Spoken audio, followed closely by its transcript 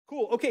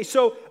Cool. Okay,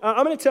 so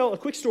I'm going to tell a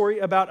quick story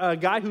about a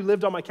guy who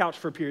lived on my couch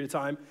for a period of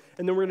time,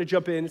 and then we're going to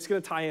jump in. It's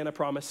going to tie in, I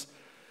promise.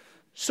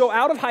 So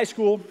out of high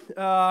school,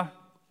 I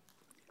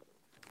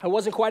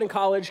wasn't quite in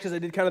college because I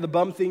did kind of the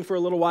bum thing for a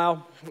little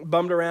while,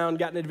 bummed around,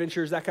 got in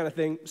adventures, that kind of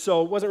thing.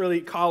 So it wasn't really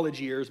college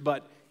years,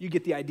 but you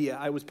get the idea.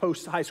 I was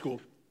post-high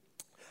school.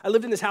 I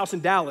lived in this house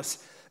in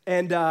Dallas,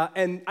 and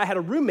I had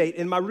a roommate,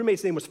 and my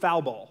roommate's name was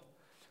Foulball.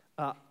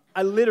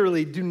 I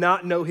literally do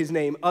not know his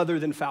name other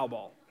than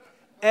Foulball.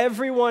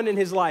 Everyone in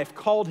his life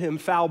called him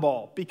Foul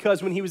Ball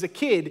because when he was a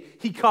kid,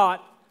 he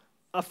caught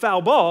a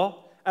foul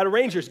ball at a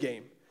Rangers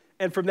game.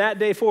 And from that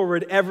day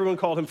forward, everyone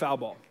called him Foul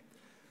Ball.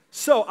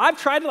 So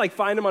I've tried to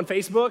find him on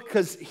Facebook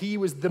because he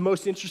was the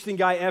most interesting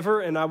guy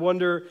ever. And I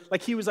wonder,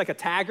 he was like a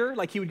tagger.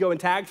 He would go and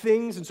tag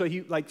things. And so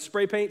he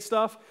spray paint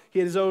stuff. He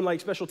had his own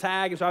special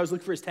tag. And so I was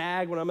looking for his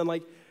tag when I'm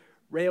in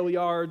rail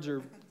yards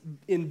or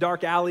in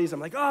dark alleys. I'm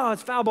like, oh,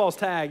 it's Foul Ball's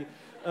tag.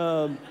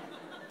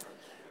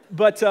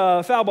 But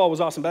Foul Ball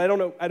was awesome, but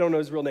I don't know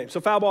his real name. So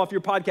Foul Ball, if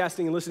you're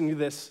podcasting and listening to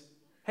this,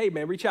 hey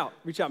man, reach out,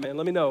 man.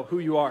 Let me know who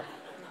you are.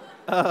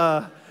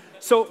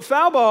 So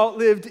Foul Ball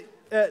lived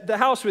at the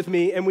house with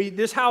me, and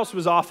this house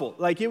was awful.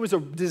 It was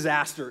a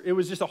disaster. It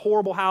was just a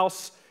horrible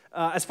house.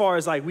 As far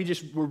as we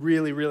just were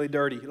really, really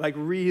dirty,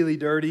 really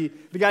dirty.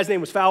 The guy's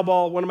name was Foul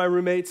Ball, one of my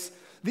roommates.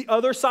 The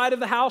other side of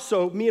the house,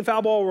 so me and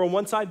Foul Ball were on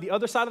one side. The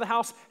other side of the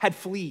house had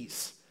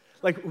fleas.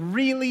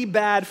 Really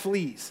bad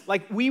fleas.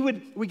 We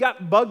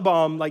got bug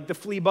bomb, the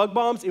flea bug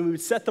bombs, and we would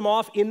set them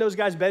off in those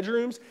guys'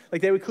 bedrooms.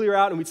 They would clear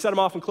out, and we'd set them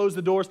off and close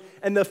the doors,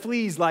 and the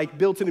fleas,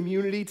 built an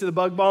immunity to the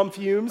bug bomb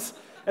fumes,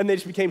 and they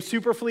just became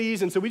super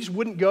fleas, and so we just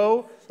wouldn't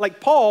go.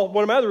 Paul,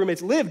 one of my other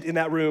roommates, lived in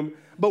that room,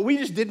 but we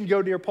just didn't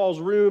go near Paul's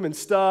room and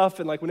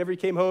stuff, and whenever he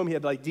came home, he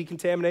had to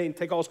decontaminate and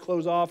take all his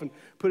clothes off and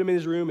put him in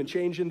his room and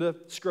change into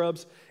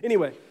scrubs.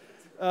 Anyway.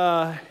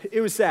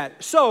 It was sad.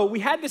 So we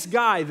had this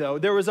guy, though.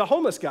 There was a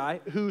homeless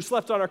guy who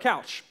slept on our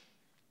couch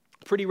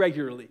pretty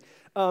regularly.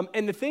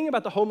 And the thing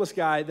about the homeless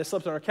guy that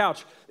slept on our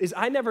couch is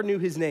I never knew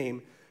his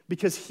name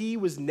because he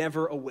was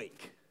never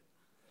awake.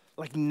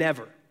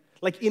 Never.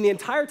 In the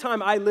entire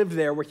time I lived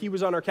there where he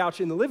was on our couch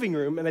in the living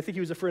room, and I think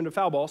he was a friend of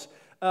Foul Ball's,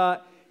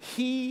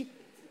 he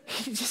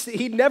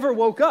never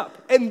woke up.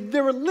 And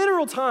there were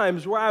literal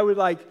times where I would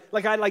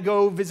I'd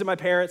go visit my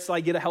parents,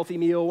 get a healthy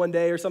meal one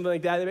day or something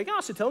like that. They'd be like,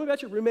 oh, so tell me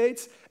about your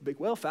roommates. I'd be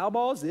like, well, Foul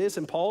Ball is this,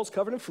 and Paul's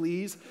covered in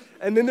fleas.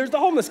 And then there's the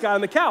homeless guy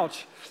on the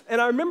couch.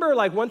 And I remember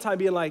one time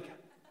being I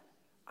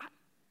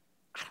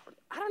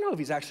don't know if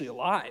he's actually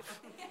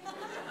alive.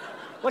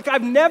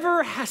 I've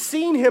never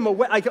seen him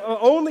away.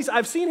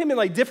 I've seen him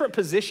in different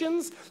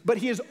positions, but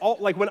he is all,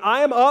 when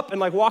I am up and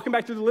walking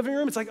back through the living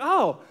room, it's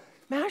oh,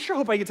 man, I sure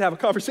hope I get to have a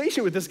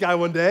conversation with this guy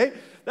one day.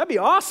 That'd be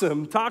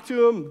awesome. Talk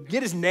to him,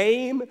 get his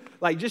name,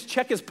 just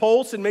check his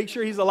pulse and make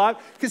sure he's alive.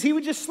 Because he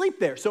would just sleep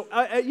there. So,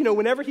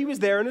 whenever he was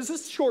there, and it was a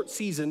short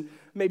season,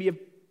 maybe a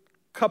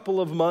couple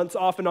of months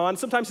off and on,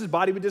 sometimes his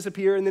body would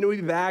disappear and then it would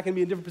be back and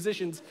be in different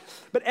positions.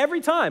 But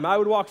every time I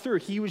would walk through,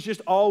 he was just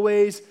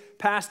always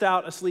passed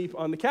out asleep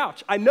on the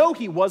couch. I know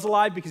he was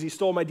alive because he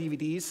stole my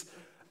DVDs.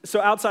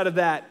 So outside of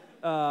that,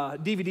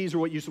 DVDs are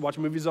what you used to watch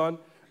movies on.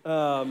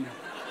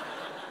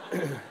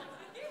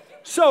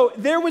 So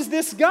there was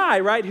this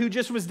guy, right, who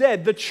just was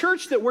dead. The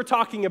church that we're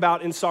talking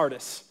about in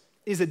Sardis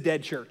is a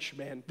dead church,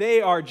 man.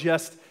 They're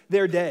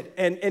dead.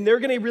 And they're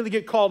going to really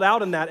get called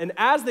out in that. And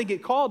as they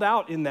get called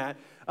out in that,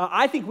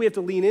 I think we have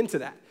to lean into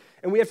that.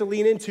 And we have to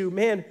lean into,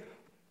 man,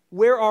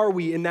 where are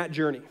we in that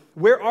journey?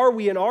 Where are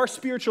we in our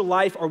spiritual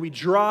life? Are we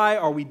dry?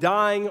 Are we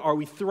dying? Are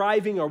we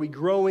thriving? Are we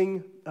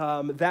growing?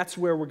 That's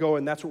where we're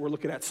going. That's what we're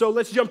looking at. So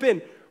let's jump in.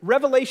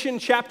 Revelation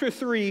chapter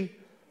 3.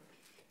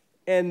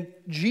 And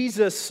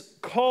Jesus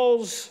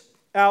calls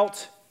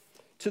out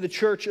to the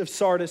church of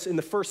Sardis in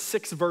the first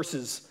 6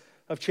 verses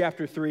of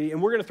chapter 3.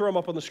 And we're going to throw them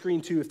up on the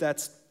screen too if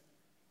that's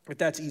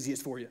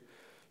easiest for you.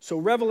 So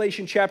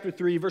Revelation chapter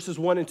 3, verses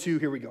 1 and 2,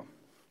 here we go.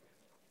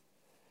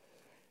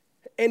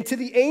 And to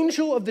the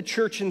angel of the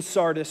church in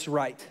Sardis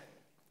write,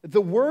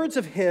 the words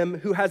of him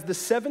who has the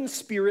 7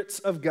 spirits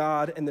of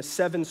God and the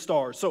 7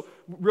 stars. So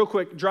real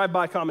quick,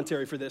 drive-by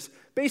commentary for this.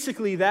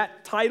 Basically,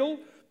 that title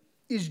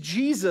is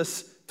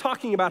Jesus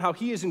talking about how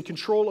he is in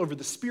control over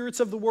the spirits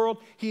of the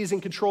world, he is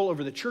in control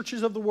over the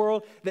churches of the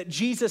world, that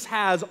Jesus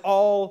has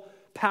all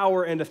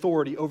power and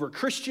authority over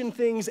Christian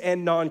things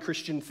and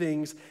non-Christian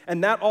things,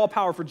 and that all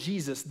power for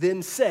Jesus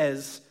then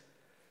says,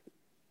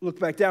 look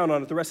back down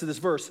on it, the rest of this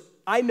verse,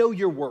 I know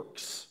your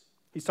works.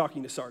 He's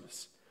talking to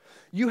Sardis.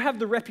 You have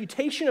the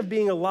reputation of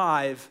being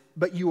alive,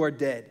 but you are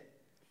dead.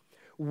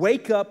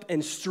 Wake up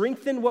and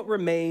strengthen what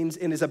remains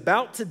and is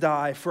about to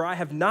die, for I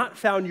have not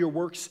found your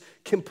works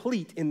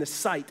complete in the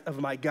sight of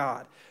my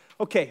God.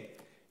 Okay,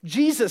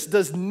 Jesus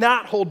does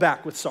not hold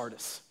back with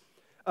Sardis.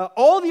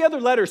 All the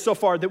other letters so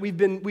far that we've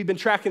been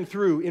tracking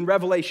through in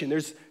Revelation,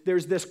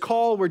 there's this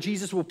call where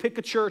Jesus will pick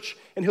a church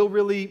and he'll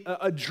really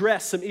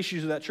address some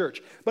issues of that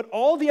church. But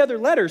all the other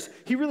letters,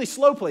 he really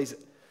slow plays it.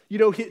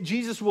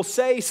 Jesus will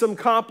say some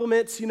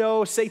compliments,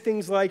 say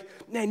things like,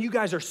 man, you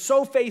guys are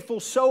so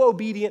faithful, so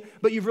obedient,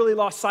 but you've really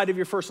lost sight of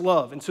your first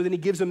love. And so then he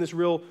gives them this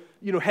real,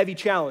 heavy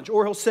challenge.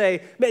 Or he'll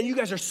say, man, you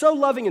guys are so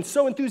loving and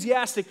so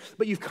enthusiastic,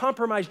 but you've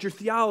compromised your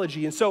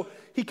theology. And so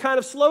he kind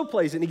of slow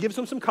plays it, and he gives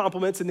them some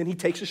compliments, and then he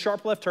takes a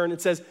sharp left turn and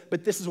says,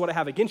 but this is what I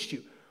have against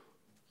you.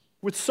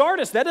 With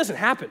Sardis, that doesn't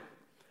happen.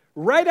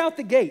 Right out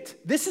the gate,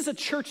 this is a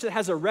church that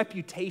has a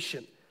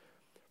reputation.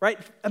 Right?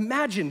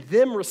 Imagine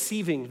them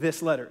receiving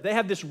this letter. They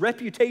have this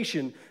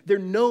reputation. They're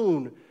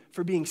known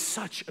for being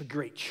such a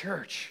great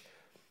church.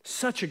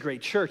 Such a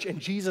great church.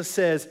 And Jesus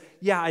says,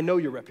 yeah, I know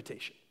your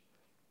reputation,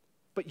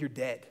 but you're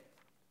dead.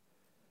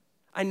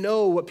 I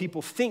know what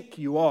people think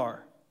you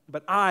are,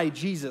 but I,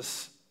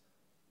 Jesus,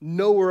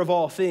 knower of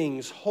all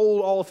things,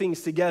 hold all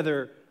things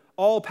together,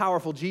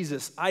 all-powerful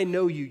Jesus, I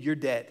know you, you're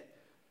dead.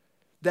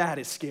 That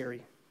is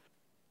scary.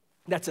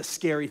 That's a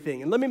scary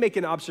thing. And let me make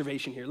an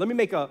observation here. Let me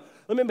make a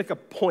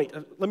point.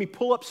 Let me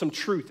pull up some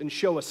truth and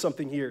show us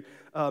something here.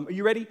 Are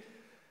you ready?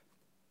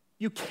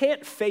 You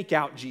can't fake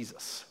out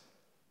Jesus.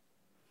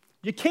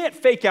 You can't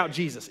fake out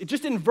Jesus.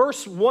 Just in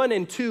verse 1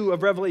 and 2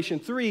 of Revelation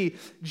 3,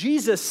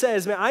 Jesus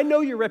says, man, I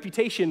know your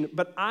reputation,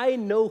 but I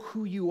know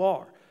who you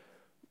are.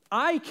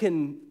 I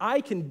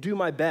can do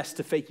my best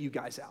to fake you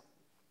guys out,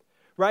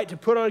 right? To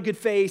put on a good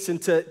face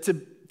and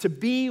to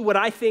be what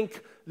I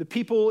think the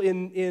people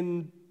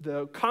in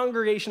the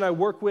congregation I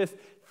work with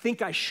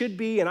think I should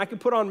be, and I can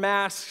put on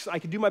masks. I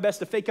can do my best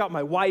to fake out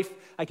my wife.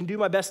 I can do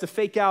my best to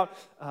fake out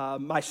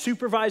my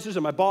supervisors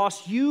and my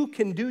boss. You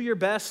can do your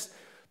best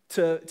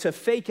to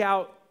fake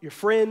out your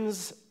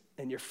friends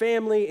and your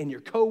family and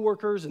your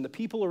coworkers and the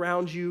people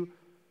around you.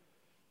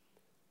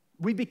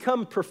 We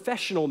become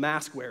professional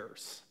mask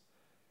wearers.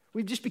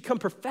 We've just become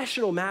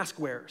professional mask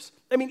wearers.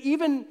 I mean,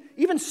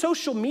 even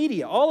social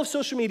media, all of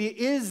social media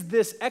is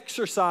this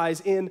exercise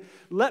in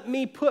let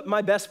me put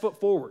my best foot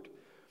forward.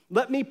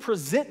 Let me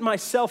present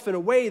myself in a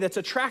way that's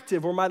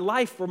attractive, or my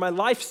life, or my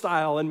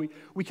lifestyle, and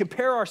we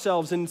compare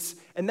ourselves, and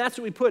that's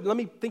what we put. Let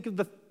me think of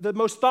the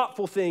most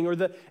thoughtful thing,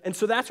 and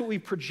so that's what we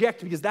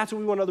project, because that's what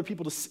we want other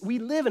people to see. We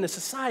live in a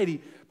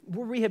society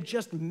where we have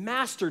just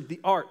mastered the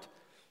art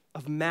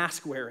of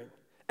mask wearing,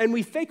 and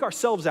we fake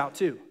ourselves out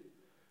too.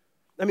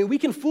 I mean, we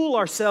can fool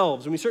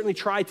ourselves, and we certainly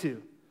try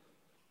to.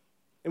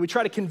 And we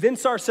try to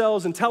convince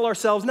ourselves and tell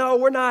ourselves, no,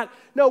 we're not,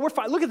 no, we're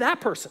fine. Look at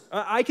that person.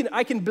 I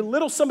can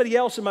belittle somebody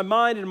else in my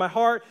mind and in my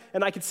heart,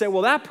 and I can say,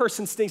 well, that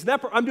person stinks.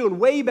 I'm doing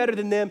way better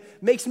than them.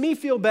 Makes me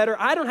feel better.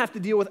 I don't have to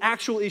deal with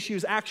actual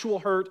issues, actual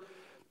hurt,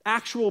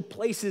 actual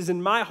places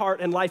in my heart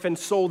and life and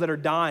soul that are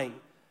dying,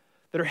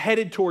 that are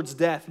headed towards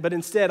death. But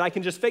instead, I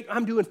can just fake,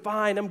 I'm doing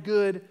fine, I'm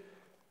good.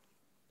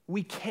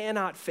 We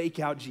cannot fake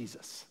out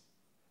Jesus.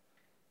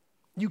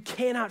 You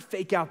cannot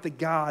fake out the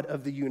God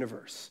of the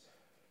universe.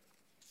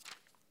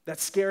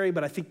 That's scary,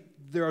 but I think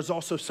there is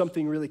also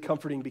something really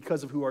comforting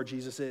because of who our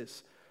Jesus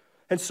is.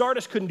 And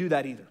Sardis couldn't do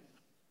that either,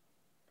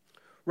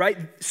 right?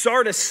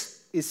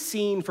 Sardis is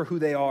seen for who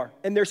they are,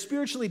 and they're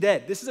spiritually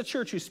dead. This is a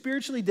church who's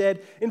spiritually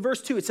dead. In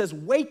verse 2, it says,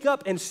 wake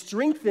up and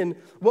strengthen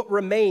what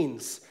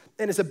remains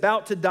and is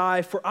about to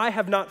die, for I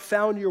have not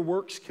found your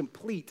works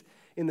complete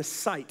in the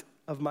sight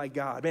of my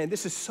God. Man,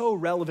 this is so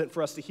relevant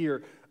for us to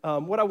hear.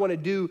 What I want to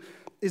do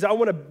is I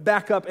want to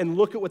back up and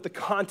look at what the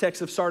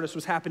context of Sardis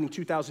was happening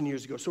 2,000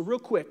 years ago. So real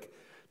quick,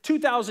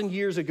 2,000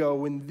 years ago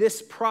when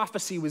this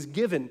prophecy was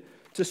given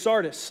to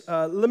Sardis,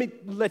 let me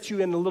let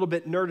you in a little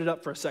bit, nerd it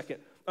up for a second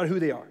on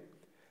who they are.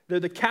 They're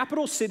the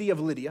capital city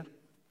of Lydia.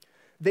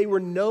 They were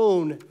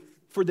known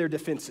for their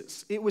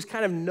defenses. It was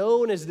kind of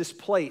known as this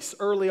place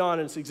early on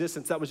in its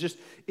existence that was just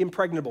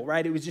impregnable,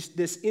 right? It was just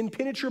this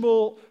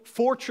impenetrable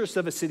fortress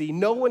of a city.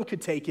 No one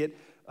could take it.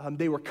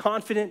 They were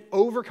confident,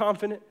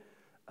 overconfident.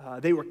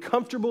 They were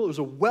comfortable. It was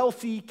a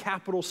wealthy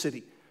capital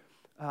city.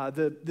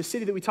 The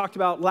city that we talked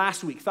about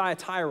last week,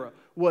 Thyatira,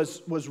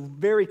 was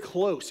very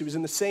close. It was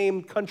in the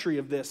same country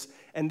of this,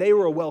 and they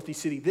were a wealthy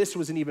city. This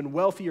was an even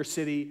wealthier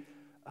city,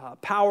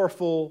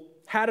 powerful,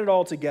 had it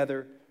all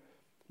together.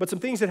 But some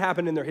things that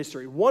happened in their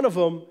history. One of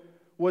them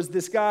was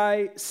this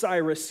guy,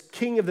 Cyrus,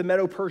 king of the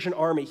Medo-Persian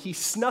army. He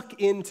snuck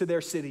into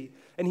their city,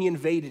 and he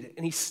invaded it.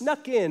 And he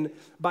snuck in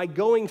by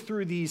going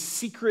through these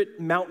secret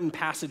mountain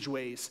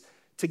passageways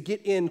to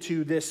get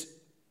into this,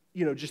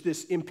 just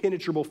this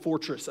impenetrable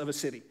fortress of a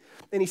city.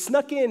 And he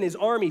snuck in his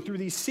army through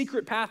these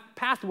secret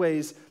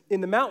pathways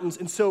in the mountains.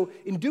 And so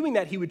in doing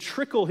that, he would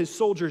trickle his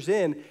soldiers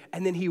in,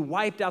 and then he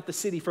wiped out the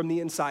city from the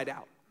inside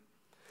out.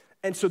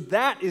 And so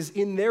that is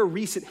in their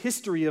recent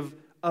history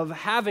of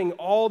having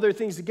all their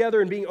things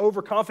together and being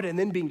overconfident and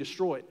then being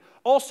destroyed.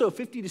 Also,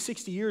 50 to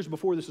 60 years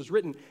before this was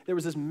written, there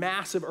was this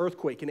massive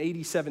earthquake in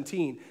AD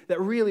 17 that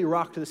really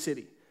rocked the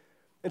city.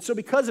 And so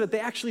because of it, they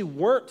actually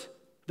weren't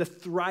the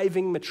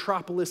thriving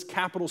metropolis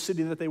capital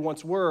city that they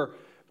once were,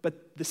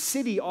 but the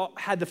city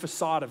had the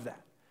facade of that.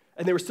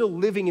 And they were still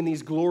living in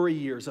these glory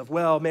years of,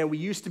 well, man, we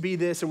used to be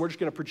this, and we're just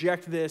going to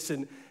project this,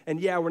 and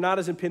yeah, we're not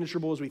as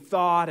impenetrable as we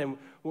thought, and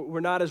we're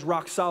not as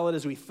rock solid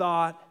as we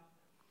thought.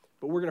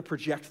 but we're going to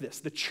project this.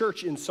 The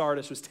church in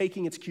Sardis was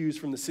taking its cues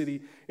from the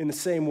city in the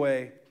same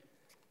way,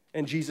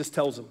 and Jesus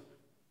tells them.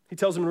 He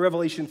tells them in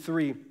Revelation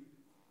 3,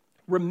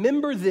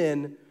 remember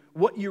then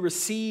what you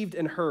received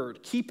and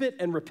heard. Keep it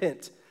and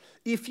repent.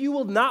 If you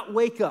will not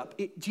wake up,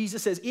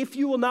 Jesus says, if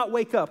you will not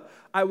wake up,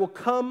 I will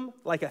come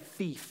like a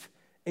thief,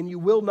 and you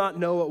will not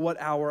know at what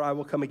hour I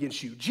will come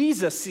against you.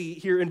 Jesus, see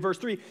here in verse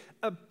 3,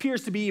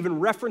 appears to be even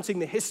referencing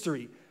the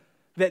history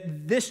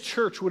that this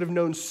church would have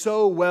known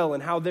so well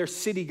and how their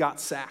city got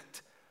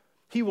sacked.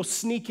 He will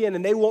sneak in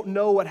and they won't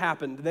know what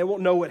happened. They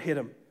won't know what hit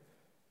him.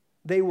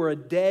 They were a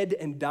dead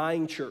and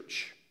dying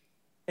church.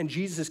 And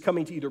Jesus is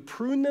coming to either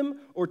prune them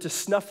or to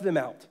snuff them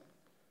out.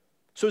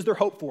 So is there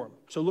hope for them?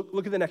 So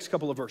look at the next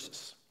couple of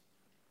verses.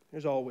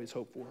 There's always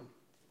hope for them.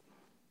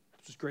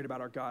 This is great about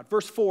our God.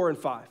 Verse 4 and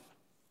 5.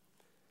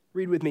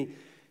 Read with me.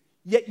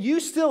 Yet you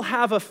still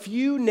have a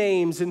few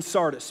names in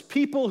Sardis,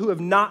 people who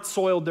have not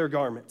soiled their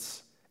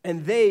garments,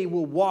 and they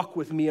will walk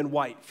with me in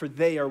white, for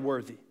they are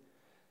worthy.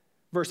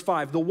 Verse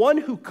 5, the one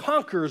who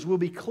conquers will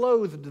be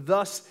clothed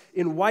thus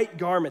in white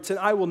garments, and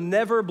I will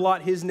never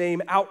blot his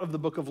name out of the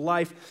book of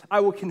life. I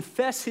will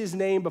confess his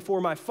name before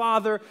my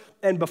Father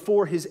and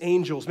before his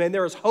angels. Man,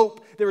 there is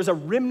hope. There is a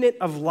remnant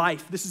of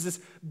life. This is this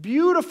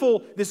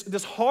beautiful,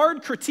 this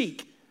hard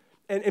critique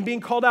and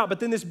being called out, but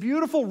then this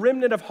beautiful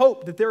remnant of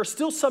hope that there are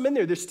still some in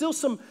there. There's still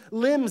some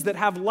limbs that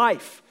have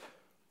life.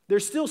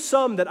 There's still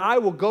some that I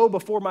will go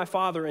before my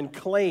Father and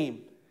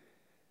claim.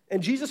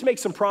 And Jesus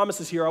makes some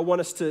promises here I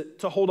want us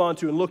to hold on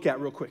to and look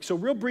at real quick. So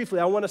real briefly,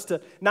 I want us to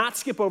not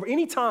skip over.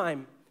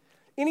 Anytime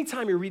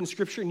you're reading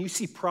Scripture and you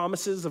see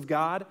promises of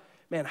God,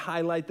 man,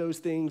 highlight those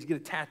things, get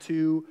a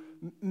tattoo,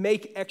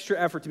 make extra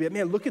effort to be,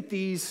 man, look at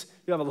these.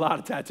 You have a lot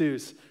of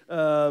tattoos,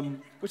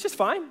 which is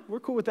fine. We're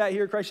cool with that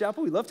here at Christ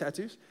Chapel. We love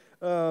tattoos.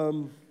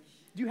 Do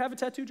you have a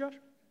tattoo, Josh?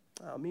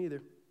 Oh, me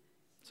either.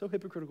 So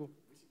hypocritical.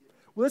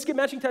 Well, let's get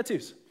matching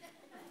tattoos.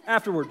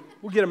 Afterward.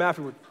 We'll get them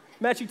afterward.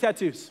 Matching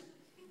tattoos.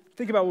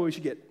 Think about what we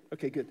should get.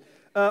 Okay, good.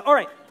 All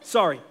right,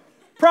 sorry.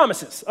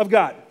 Promises of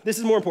God. This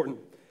is more important.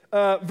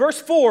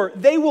 Verse 4,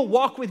 they will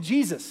walk with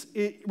Jesus,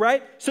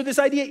 right? So this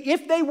idea,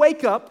 if they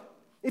repent,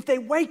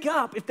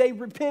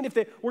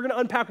 we're going to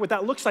unpack what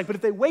that looks like, but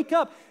if they wake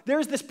up,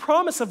 there's this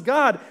promise of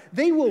God,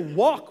 they will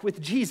walk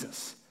with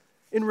Jesus,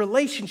 in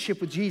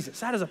relationship with Jesus.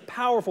 That is a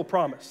powerful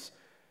promise.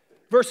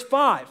 Verse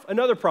 5,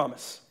 another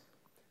promise.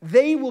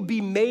 They will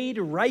be made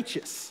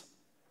righteous.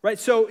 Right,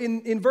 so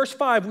in verse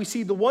 5, we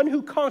see the one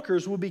who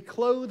conquers will be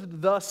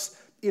clothed thus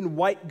in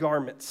white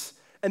garments.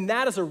 And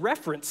that is a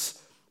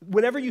reference.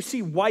 Whenever you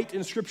see white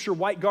in Scripture,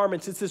 white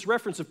garments, it's this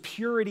reference of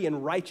purity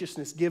and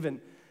righteousness given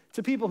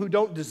to people who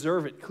don't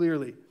deserve it,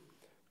 clearly.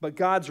 But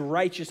God's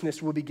righteousness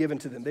will be given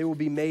to them. They will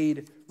be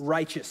made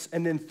righteous.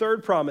 And then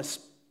third promise,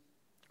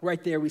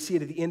 right there, we see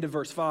it at the end of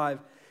verse 5.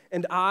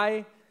 And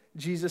I,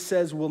 Jesus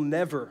says, will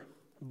never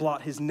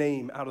blot his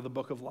name out of the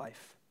book of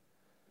life.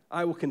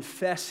 I will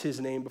confess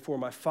his name before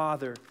my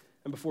Father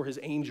and before his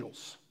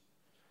angels.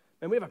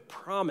 And we have a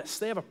promise.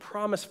 They have a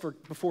promise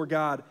before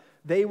God.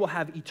 They will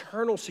have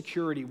eternal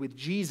security with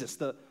Jesus,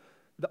 the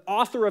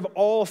author of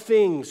all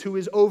things, who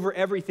is over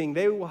everything.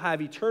 They will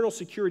have eternal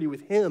security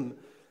with him,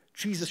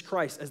 Jesus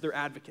Christ, as their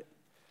advocate.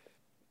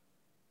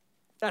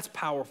 That's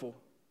powerful.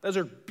 Those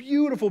are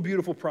beautiful,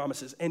 beautiful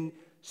promises. And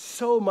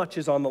so much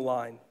is on the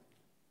line.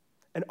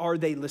 And are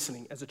they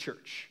listening as a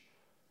church?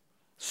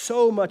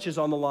 So much is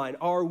on the line.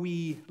 Are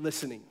we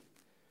listening?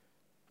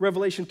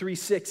 Revelation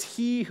 3:6,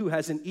 he who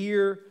has an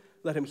ear,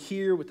 let him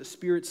hear what the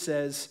Spirit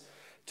says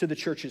to the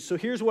churches. So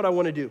here's what I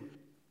want to do.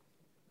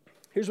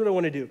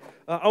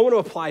 I want to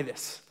apply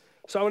this.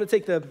 So I want to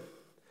take the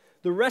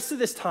rest of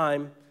this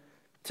time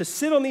to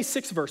sit on these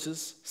 6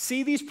 verses,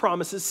 see these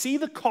promises, see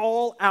the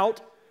call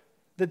out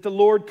that the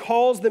Lord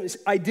calls them,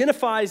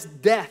 identifies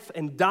death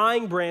and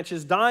dying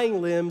branches, dying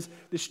limbs.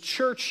 This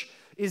church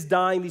is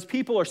dying. These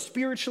people are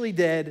spiritually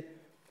dead.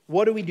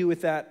 What do we do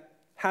with that?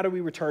 How do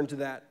we return to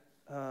that?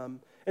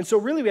 And so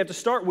really we have to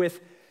start with,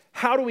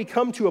 how do we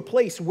come to a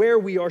place where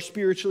we are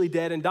spiritually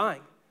dead and dying?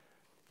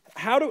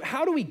 How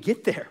do we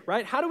get there,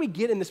 right? How do we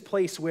get in this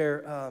place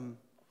where,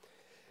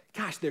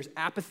 there's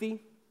apathy,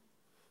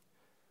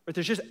 but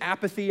there's just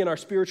apathy in our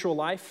spiritual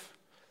life.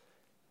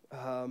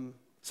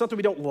 Something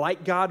we don't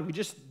like God. We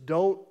just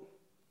don't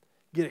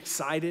get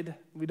excited.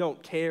 We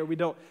don't care.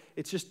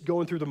 It's just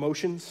going through the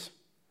motions.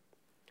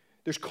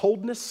 There's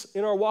coldness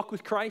in our walk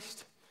with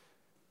Christ.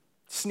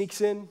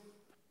 Sneaks in.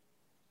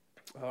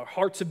 Our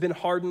hearts have been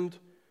hardened.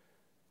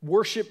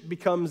 Worship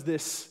becomes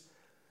this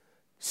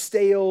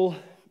stale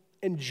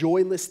and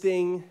joyless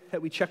thing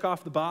that we check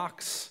off the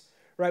box,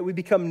 right? We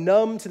become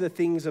numb to the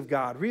things of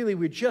God. Really,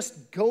 we're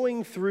just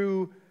going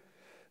through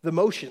the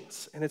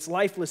motions, and it's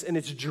lifeless and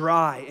it's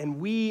dry. And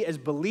we as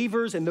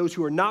believers and those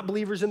who are not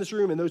believers in this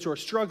room and those who are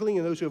struggling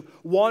and those who have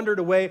wandered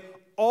away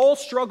all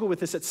struggle with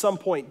this at some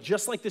point,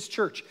 just like this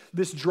church,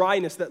 this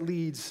dryness that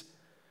leads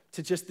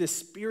to just this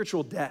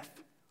spiritual death.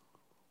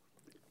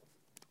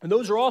 And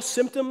those are all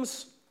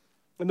symptoms,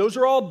 and those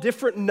are all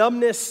different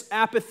numbness,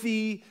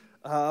 apathy,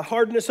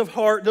 hardness of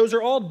heart. Those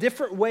are all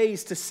different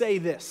ways to say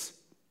this.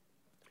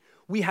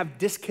 We have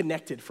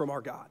disconnected from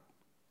our God.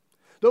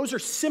 Those are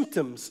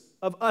symptoms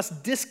of us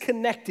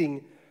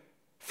disconnecting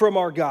from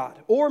our God,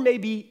 or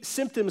maybe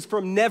symptoms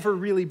from never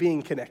really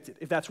being connected,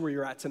 if that's where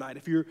you're at tonight.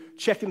 If you're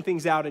checking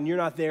things out and you're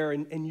not there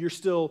and you're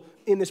still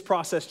in this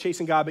process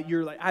chasing God, but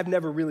you're like, I've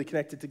never really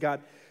connected to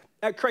God.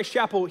 At Christ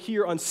Chapel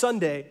here on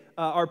Sunday,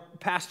 our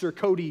pastor,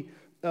 Cody,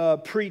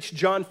 preached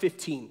John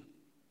 15.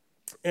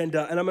 And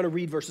I'm going to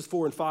read verses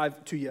 4 and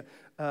 5 to you.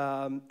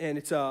 And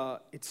it's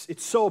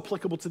so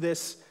applicable to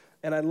this,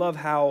 and I love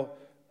how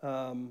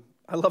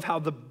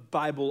the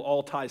Bible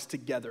all ties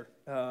together.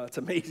 It's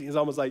amazing. It's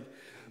almost like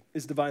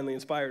it's divinely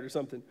inspired or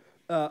something.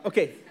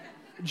 Okay,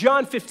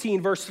 John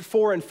 15, verse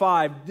 4 and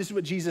 5. This is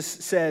what Jesus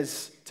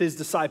says to his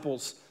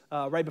disciples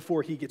right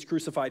before he gets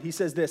crucified. He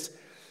says this.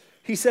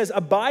 He says,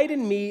 "Abide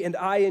in me and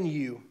I in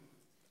you,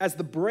 as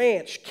the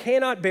branch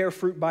cannot bear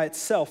fruit by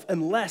itself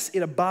unless it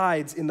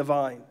abides in the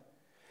vine.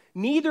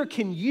 Neither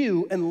can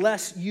you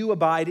unless you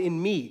abide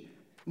in me."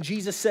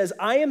 Jesus says,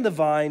 "I am the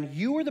vine,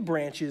 you are the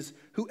branches.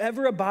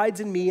 Whoever abides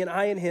in me and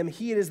I in him,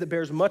 he it is that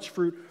bears much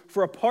fruit.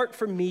 For apart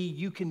from me,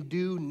 you can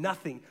do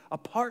nothing."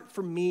 Apart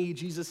from me,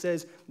 Jesus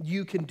says,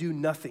 you can do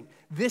nothing.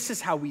 This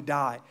is how we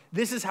die.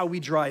 This is how we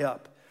dry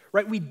up,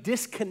 right? We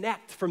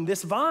disconnect from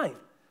this vine.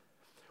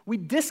 We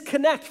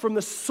disconnect from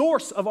the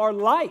source of our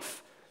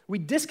life. We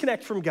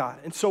disconnect from God.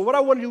 And so what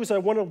I want to do is I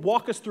want to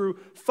walk us through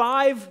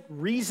 5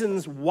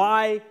 reasons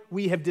why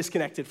we have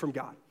disconnected from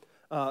God.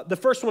 The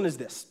first one is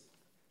this.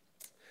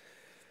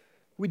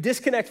 We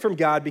disconnect from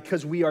God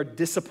because we are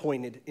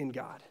disappointed in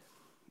God.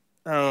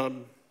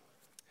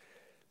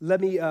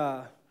 Let me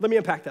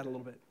unpack that a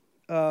little bit.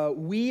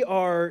 We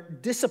are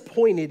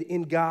disappointed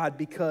in God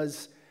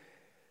because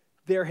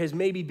there has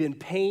maybe been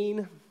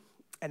pain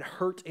and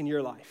hurt in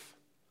your life.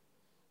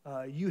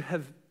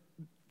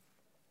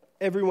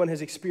 Everyone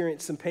has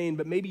experienced some pain,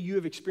 but maybe you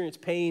have experienced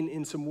pain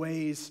in some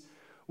ways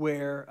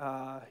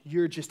where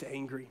you're just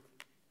angry.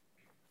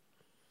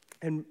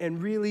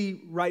 And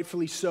really,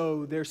 rightfully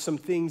so, there's some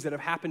things that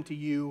have happened to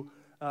you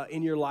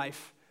in your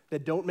life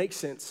that don't make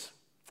sense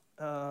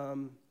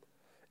and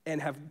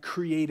have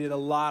created a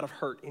lot of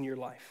hurt in your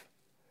life.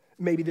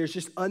 Maybe there's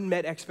just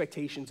unmet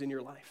expectations in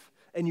your life,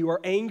 and you are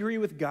angry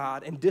with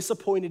God and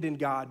disappointed in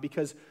God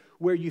because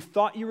where you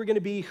thought you were going to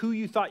be, who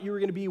you thought you were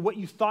going to be, what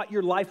you thought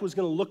your life was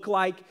going to look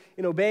like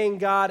in obeying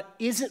God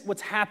isn't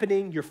what's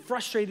happening. You're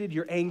frustrated,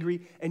 you're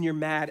angry, and you're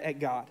mad at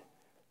God.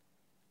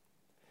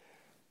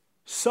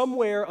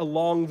 Somewhere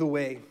along the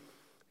way,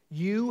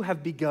 you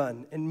have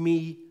begun, and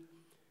me,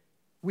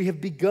 we have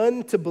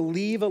begun to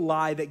believe a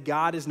lie that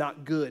God is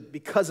not good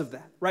because of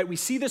that, right? We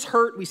see this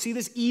hurt, we see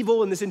this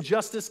evil and this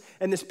injustice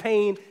and this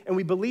pain, and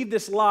we believe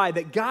this lie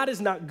that God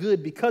is not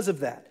good because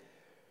of that.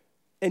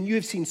 And you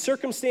have seen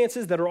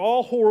circumstances that are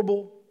all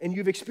horrible, and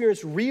you've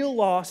experienced real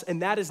loss,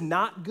 and that is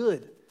not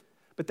good.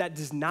 But that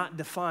does not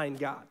define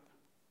God.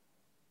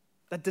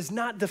 That does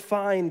not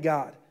define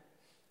God.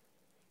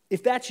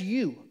 If that's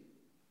you,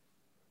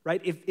 right?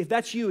 If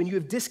that's you and you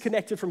have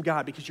disconnected from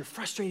God because you're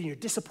frustrated, you're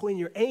disappointed,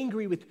 you're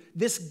angry with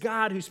this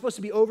God who's supposed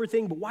to be over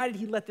things, but why did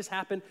he let this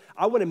happen?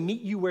 I want to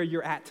meet you where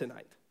you're at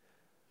tonight.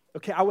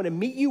 Okay, I want to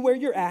meet you where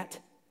you're at.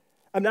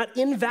 I'm not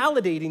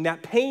invalidating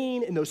that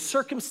pain and those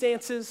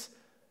circumstances.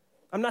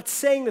 I'm not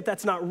saying that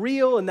that's not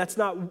real and that's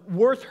not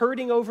worth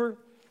hurting over,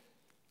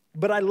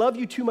 but I love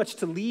you too much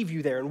to leave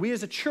you there. And we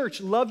as a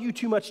church love you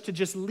too much to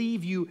just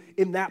leave you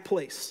in that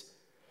place.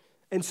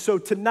 And so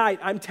tonight,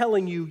 I'm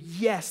telling you,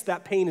 yes,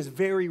 that pain is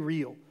very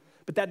real,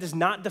 but that does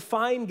not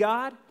define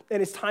God,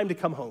 and it's time to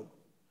come home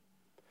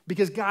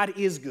because God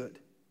is good.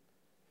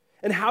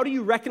 And how do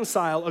you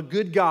reconcile a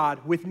good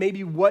God with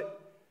maybe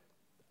what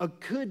a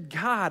good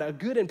God, a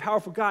good and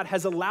powerful God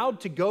has allowed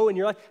to go in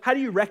your life? How do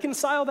you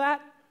reconcile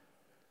that?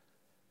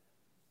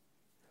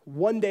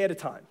 One day at a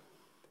time.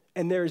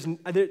 And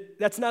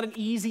that's not an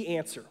easy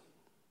answer.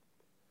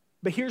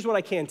 But here's what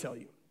I can tell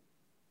you.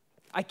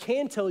 I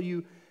can tell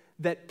you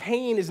that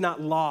pain is not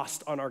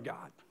lost on our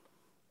God.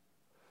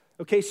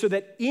 Okay, so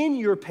that in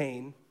your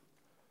pain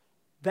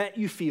that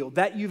you feel,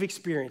 that you've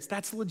experienced,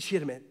 that's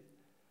legitimate.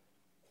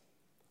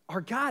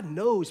 Our God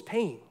knows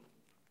pain.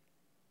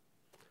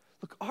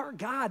 Look, our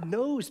God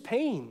knows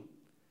pain.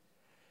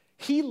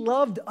 He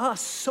loved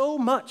us so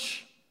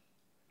much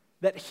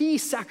that he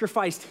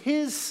sacrificed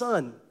his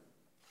son.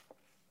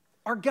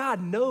 Our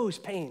God knows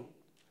pain.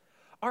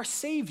 Our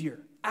Savior,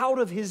 out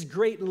of his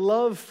great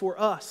love for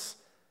us,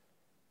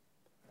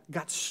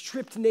 got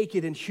stripped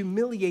naked and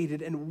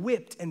humiliated and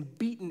whipped and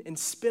beaten and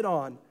spit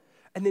on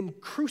and then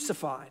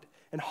crucified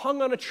and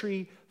hung on a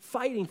tree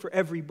fighting for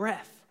every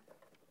breath.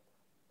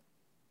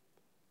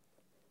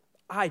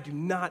 I do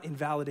not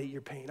invalidate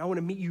your pain. I want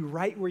to meet you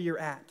right where you're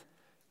at.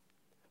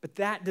 But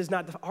that does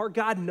not, our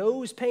God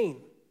knows pain.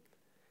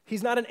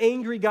 He's not an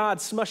angry God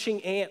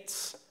smushing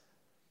ants.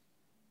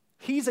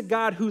 He's a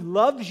God who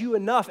loves you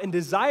enough and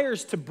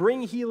desires to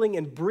bring healing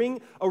and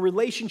bring a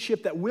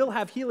relationship that will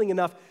have healing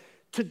enough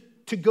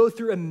to to go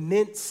through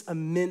immense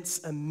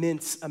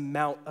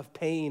amount of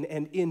pain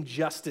and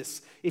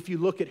injustice if you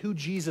look at who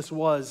Jesus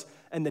was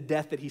and the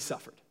death that he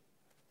suffered.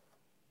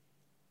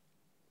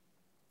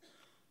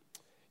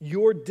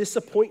 Your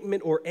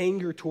disappointment or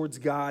anger towards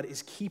God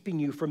is keeping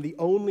you from the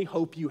only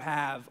hope you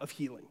have of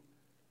healing.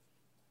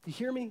 You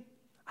hear me?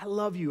 I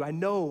love you. I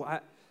know.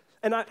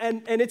 And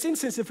it's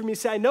insensitive for me to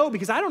say I know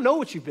because I don't know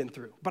what you've been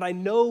through, but I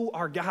know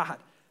our God,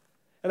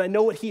 and I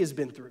know what he has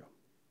been through.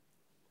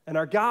 And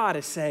our God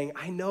is saying,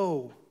 I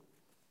know,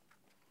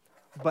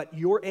 but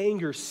your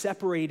anger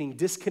separating,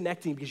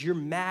 disconnecting because you're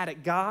mad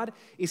at God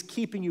is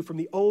keeping you from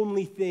the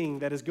only thing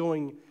that is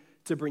going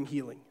to bring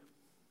healing.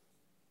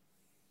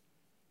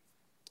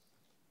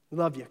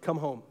 Love you. Come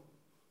home.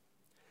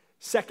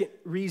 Second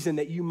reason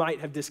that you might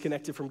have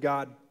disconnected from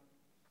God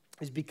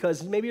is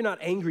because maybe you're not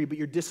angry, but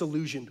you're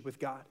disillusioned with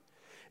God.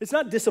 It's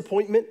not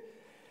disappointment.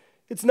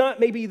 It's not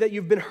maybe that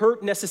you've been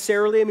hurt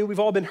necessarily. I mean, we've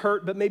all been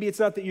hurt, but maybe it's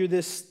not that you're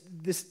this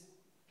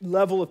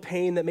level of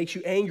pain that makes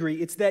you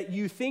angry. It's that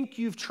you think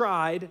you've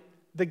tried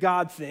the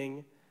God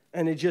thing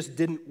and it just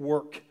didn't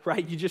work,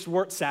 right? You just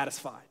weren't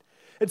satisfied.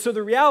 And so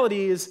the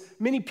reality is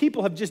many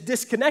people have just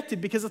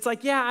disconnected because it's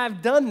like, yeah,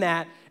 I've done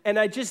that and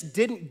I just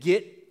didn't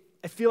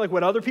I feel like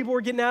what other people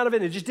were getting out of it,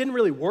 and it just didn't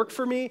really work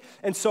for me.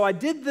 And so I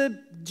did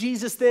the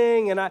Jesus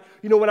thing, and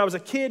when I was a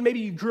kid, maybe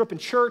you grew up in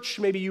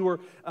church, maybe you were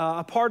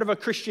a part of a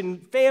Christian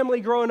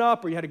family growing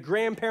up, or you had a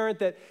grandparent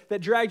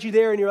that dragged you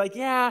there, and you're like,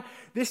 yeah,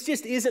 this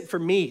just isn't for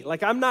me.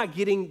 Like, I'm not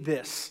getting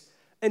this.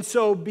 And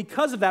so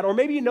because of that, or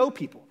maybe you know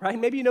people, right?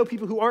 Maybe you know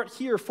people who aren't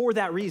here for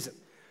that reason.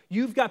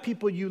 You've got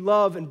people you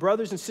love and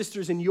brothers and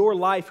sisters in your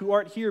life who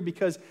aren't here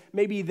because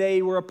maybe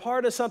they were a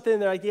part of something, and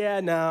they're like,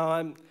 yeah,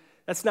 no,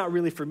 that's not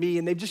really for me.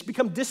 And they've just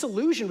become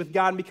disillusioned with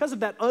God, and because of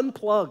that,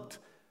 unplugged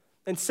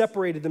and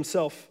separated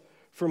themselves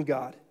from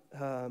God.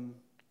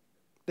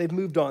 They've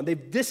moved on.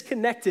 They've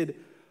disconnected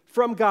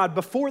from God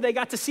before they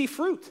got to see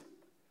fruit.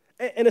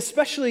 And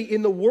especially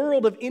in the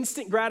world of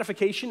instant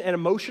gratification and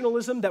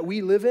emotionalism that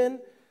we live in,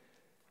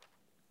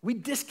 we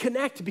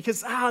disconnect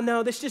because, no,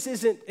 it's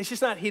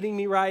just not hitting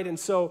me right. And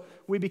so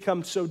we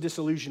become so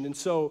disillusioned. And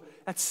so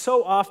that's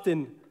so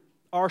often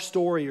our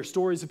story or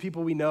stories of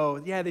people we know.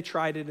 Yeah, they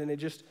tried it and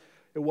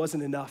it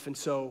wasn't enough. And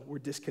so we're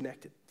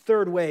disconnected.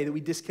 Third way that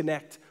we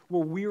disconnect,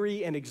 we're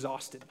weary and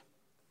exhausted.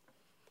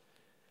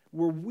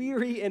 We're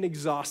weary and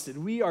exhausted.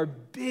 We are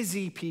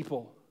busy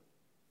people.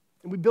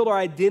 And we build our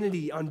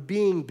identity on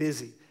being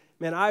busy.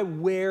 Man, I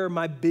wear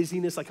my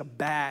busyness like a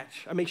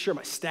badge. I make sure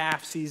my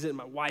staff sees it and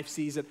my wife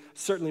sees it.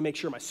 Certainly make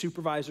sure my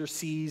supervisor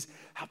sees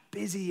how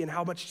busy and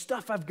how much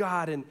stuff I've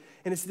got. And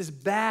it's this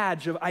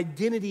badge of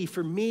identity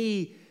for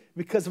me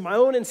because of my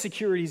own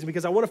insecurities and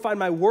because I want to find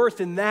my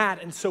worth in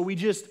that. And so we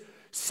just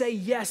say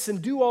yes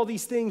and do all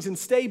these things and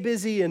stay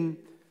busy. And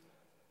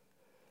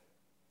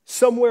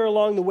somewhere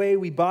along the way,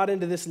 we bought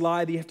into this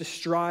lie that you have to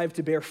strive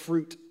to bear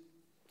fruit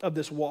of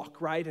this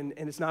walk, right? And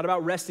it's not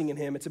about resting in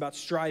him. It's about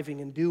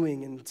striving and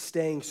doing and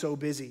staying so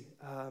busy.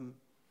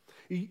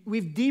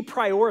 We've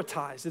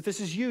deprioritized. If this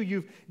is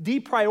you've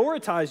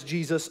deprioritized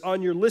Jesus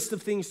on your list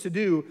of things to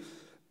do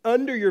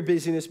under your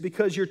busyness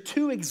because you're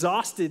too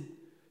exhausted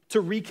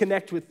to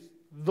reconnect with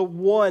the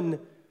one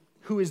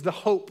who is the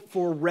hope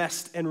for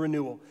rest and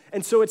renewal.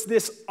 And so it's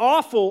this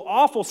awful,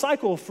 awful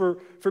cycle for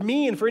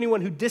me and for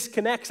anyone who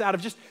disconnects out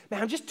of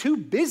I'm just too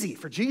busy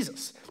for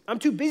Jesus. I'm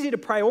too busy to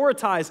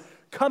prioritize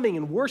coming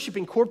and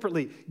worshiping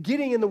corporately,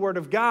 getting in the Word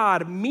of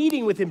God,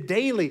 meeting with him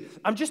daily.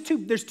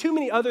 There's too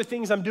many other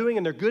things I'm doing,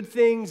 and they're good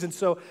things, and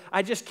so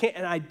I just can't,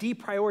 and I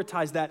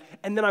deprioritize that,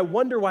 and then I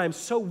wonder why I'm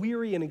so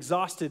weary and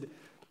exhausted.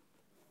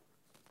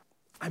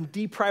 I'm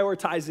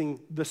deprioritizing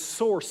the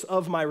source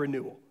of my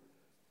renewal.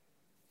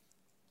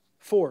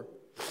 4,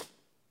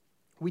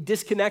 we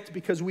disconnect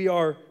because we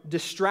are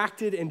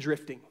distracted and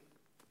drifting.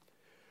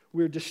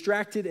 We're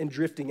distracted and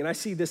drifting. And I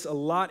see this a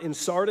lot in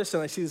Sardis,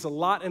 and I see this a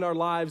lot in our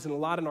lives and a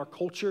lot in our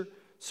culture,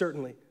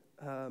 certainly.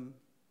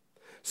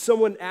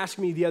 Someone asked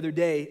me the other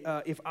day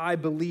if I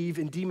believe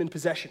in demon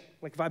possession.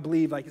 Like if I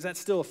believe, is that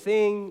still a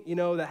thing,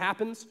 that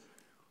happens?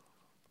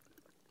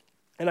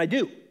 And I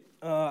do.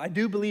 I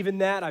do believe in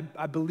that.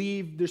 I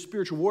believe there's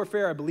spiritual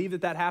warfare. I believe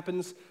that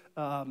happens.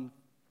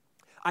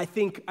 I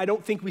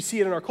don't think we see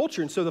it in our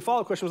culture. And so the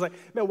follow-up question was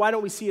man, why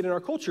don't we see it in our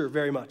culture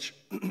very much?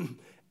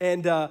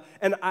 And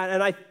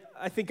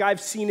I think I've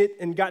seen it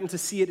and gotten to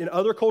see it in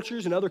other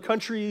cultures, in other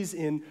countries,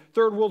 in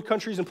third world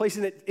countries, and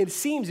places that it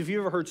seems, if you've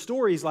ever heard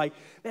stories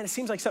it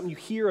seems like something you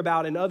hear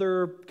about in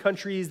other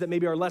countries that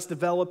maybe are less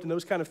developed and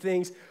those kind of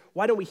things.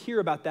 Why don't we hear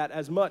about that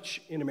as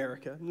much in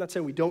America? I'm not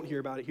saying we don't hear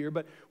about it here,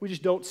 but we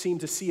just don't seem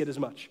to see it as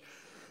much.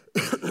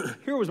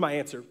 Here was my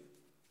answer,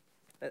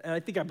 and I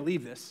think I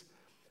believe this.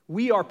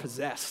 We are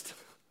possessed.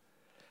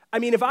 I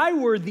mean, if I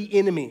were the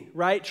enemy,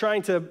 right,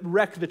 trying to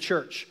wreck the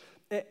church,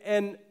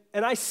 and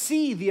I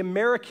see the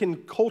American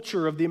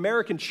culture of the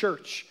American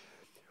church,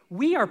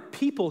 we are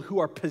people who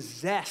are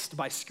possessed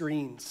by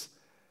screens.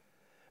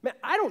 Man,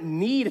 I don't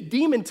need a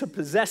demon to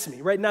possess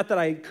me, right? Not that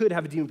I could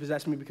have a demon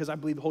possess me because I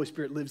believe the Holy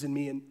Spirit lives in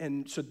me,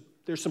 and so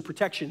there's some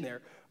protection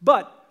there.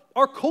 But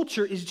Our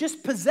culture is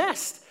just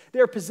possessed.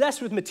 They're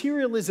possessed with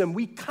materialism.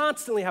 We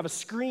constantly have a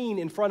screen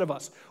in front of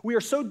us. We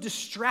are so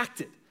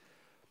distracted,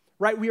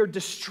 right? We are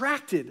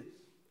distracted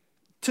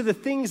to the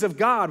things of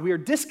God. We are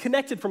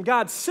disconnected from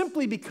God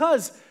simply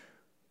because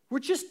we're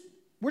just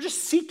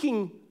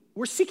seeking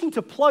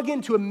to plug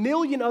into a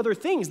million other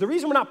things. The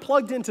reason we're not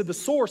plugged into the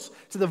source,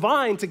 to the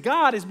vine, to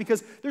God, is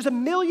because there's a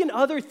million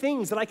other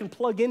things that I can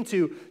plug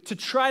into to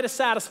try to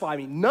satisfy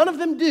me. None of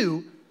them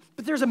do,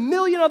 but there's a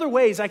million other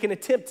ways I can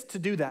attempt to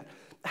do that.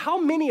 How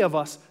many of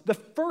us, the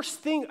first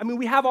thing,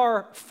 we have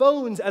our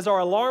phones as our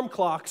alarm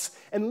clocks,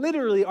 and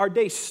literally our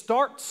day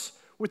starts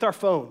with our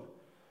phone.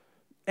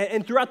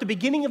 And throughout the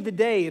beginning of the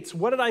day, it's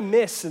what did I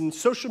miss, and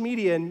social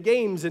media, and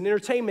games, and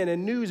entertainment,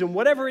 and news, and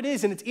whatever it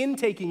is, and it's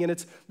intaking, and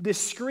it's this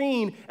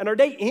screen, and our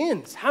day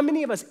ends. How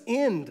many of us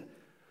end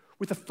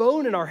with a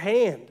phone in our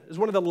hand as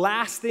one of the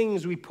last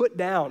things we put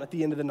down at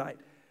the end of the night?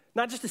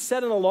 Not just to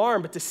set an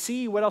alarm, but to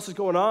see what else is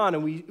going on,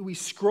 and we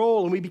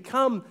scroll, and we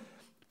become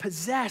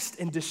possessed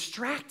and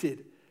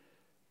distracted.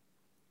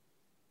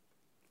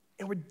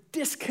 And we're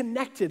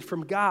disconnected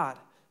from God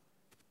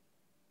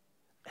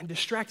and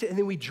distracted, and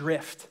then we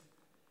drift.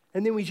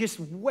 And then we just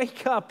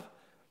wake up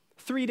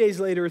 3 days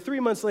later or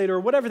 3 months later or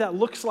whatever that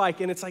looks like,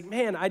 and it's like,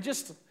 man, I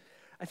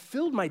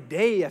filled my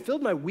day, I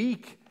filled my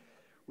week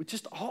with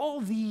just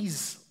all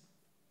these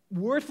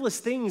worthless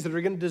things that are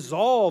going to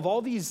dissolve,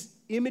 all these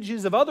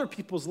images of other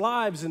people's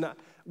lives, and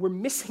we're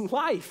missing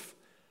life.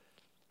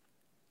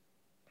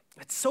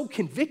 It's so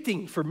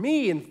convicting for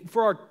me and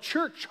for our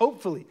church,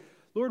 hopefully,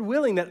 Lord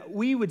willing, that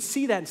we would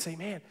see that and say,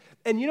 man.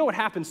 And you know what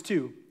happens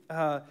too?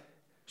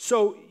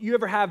 So you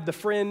ever have the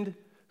friend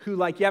who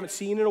you haven't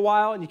seen in a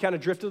while and you kind of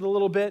drifted a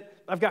little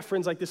bit? I've got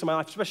friends like this in my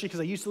life, especially because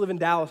I used to live in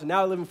Dallas and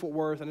now I live in Fort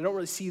Worth and I don't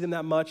really see them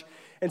that much.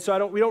 And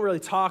so we don't really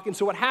talk. And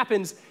so what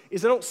happens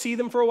is I don't see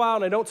them for a while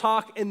and I don't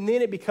talk, and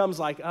then it becomes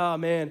like, oh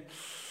man,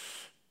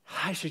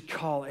 I should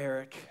call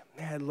Eric.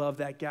 Man, I love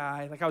that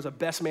guy. I was a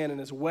best man in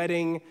his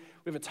wedding.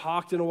 We haven't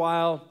talked in a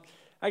while.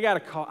 I gotta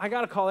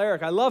call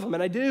Eric. I love him,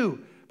 and I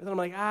do. But then I'm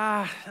like,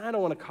 I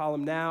don't want to call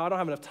him now. I don't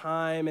have enough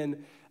time.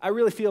 And I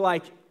really feel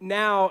like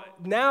now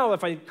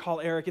if I call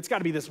Eric, it's got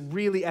to be this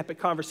really epic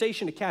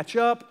conversation to catch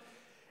up.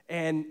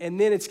 And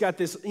then it's got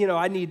this,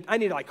 I need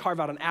to carve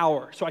out an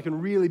hour so I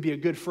can really be a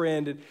good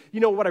friend. And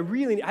what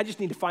I just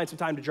need to find some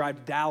time to drive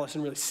to Dallas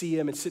and really see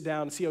him and sit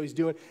down and see how he's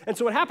doing. And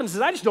so what happens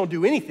is I just don't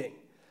do anything.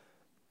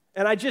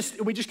 And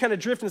we just kind of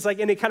drift,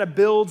 and it kind of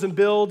builds and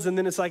builds, and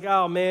then it's like,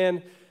 oh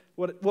man,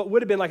 what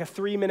would have been like a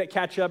 3-minute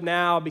catch up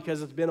now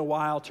because it's been a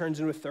while turns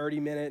into a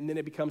 30-minute, and then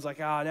it becomes like,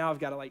 now I've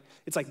got to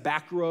it's like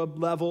back rub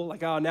level,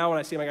 now when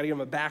I see him I got to give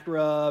him a back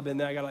rub, and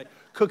then I got to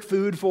cook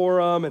food for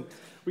him, and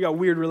we got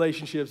weird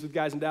relationships with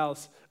guys in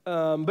Dallas.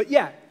 But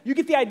yeah, you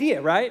get the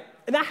idea, right?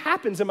 And that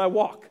happens in my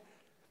walk.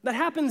 That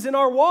happens in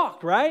our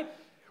walk, right?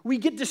 We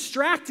get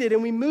distracted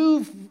and we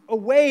move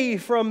away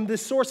from the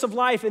source of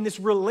life and this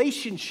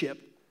relationship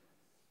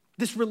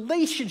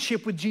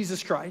with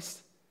Jesus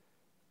Christ,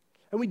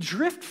 and we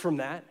drift from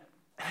that.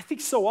 And I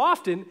think so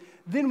often,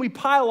 then we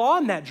pile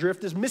on that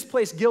drift as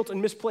misplaced guilt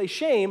and misplaced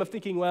shame of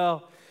thinking,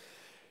 well,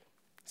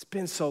 it's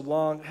been so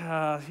long.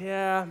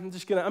 I'm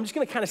just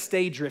gonna kind of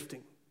stay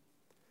drifting,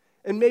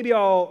 and maybe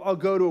I'll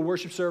go to a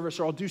worship service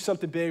or I'll do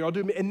something big,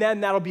 and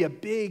then that'll be a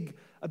big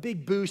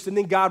boost, and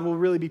then God will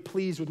really be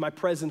pleased with my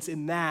presence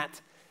in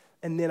that,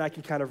 and then I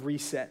can kind of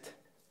reset.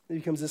 It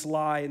becomes this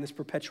lie and this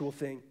perpetual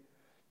thing.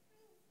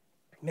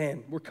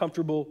 Man, we're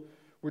comfortable,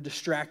 we're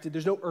distracted,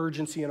 there's no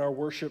urgency in our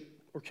worship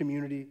or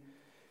community,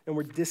 and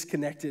we're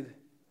disconnected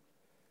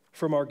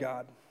from our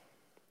God.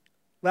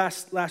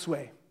 Last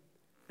way,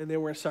 and then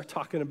we're going to start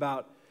talking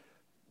about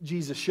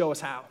Jesus. Show us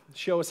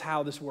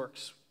how this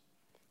works.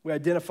 We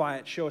identify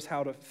it, show us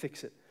how to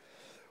fix it.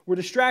 We're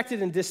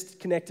distracted and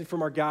disconnected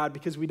from our God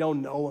because we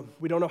don't know him.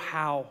 We don't know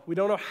how. We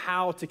don't know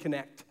how to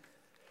connect.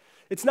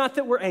 It's not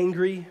that we're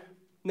angry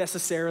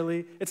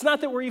necessarily. It's not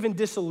that we're even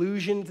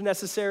disillusioned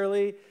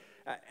necessarily.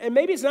 And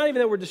maybe it's not even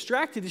that we're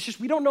distracted, it's just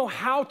we don't know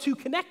how to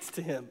connect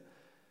to him.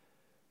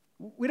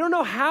 We don't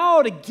know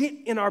how to get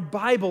in our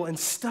Bible and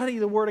study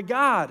the Word of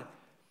God.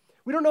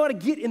 We don't know how to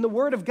get in the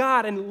Word of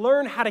God and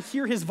learn how to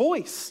hear his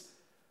voice.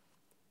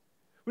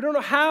 We don't know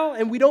how,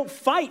 and we don't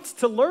fight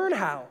to learn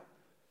how.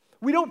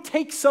 We don't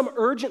take some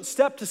urgent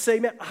step to say,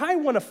 man, I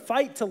want to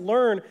fight to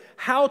learn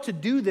how to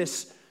do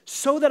this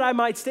so that I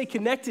might stay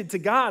connected to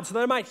God, so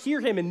that I might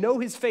hear him and know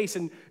his face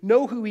and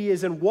know who he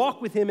is and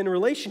walk with him in a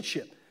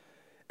relationship.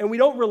 And we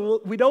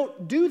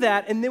don't do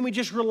that, and then we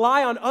just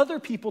rely on other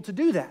people to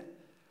do that,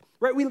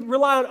 right? We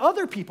rely on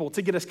other people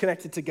to get us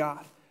connected to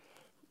God.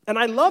 And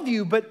I love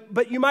you,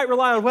 but you might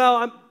rely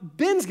on,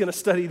 Ben's going to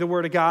study the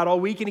Word of God all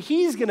week, and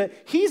he's going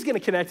to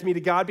connect me to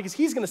God because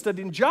he's going to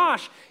study. And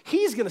Josh,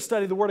 he's going to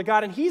study the Word of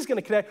God, and he's going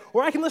to connect.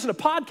 Or I can listen to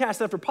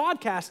podcast after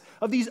podcast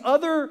of these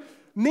other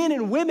men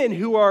and women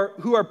who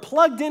are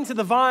plugged into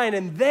the vine,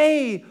 and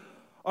they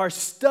are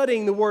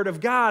studying the Word of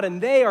God, and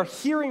they are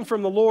hearing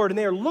from the Lord, and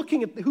they are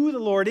looking at who the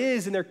Lord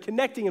is, and they're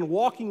connecting and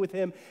walking with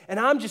him, and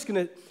I'm just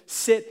going to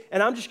sit,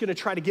 and I'm just going to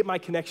try to get my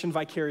connection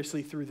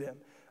vicariously through them.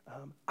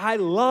 I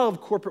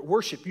love corporate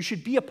worship. You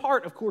should be a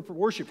part of corporate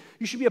worship.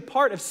 You should be a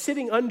part of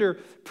sitting under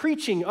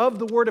preaching of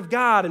the Word of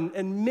God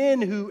and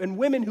men and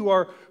women who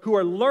are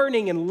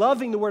learning and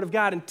loving the Word of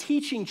God and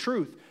teaching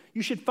truth.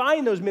 You should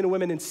find those men and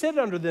women and sit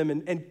under them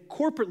and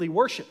corporately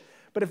worship.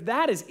 But if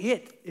that is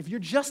it, if you're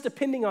just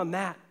depending on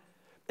that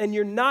and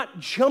you're not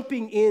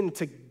jumping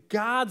into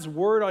God's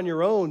Word on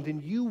your own,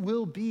 then you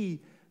will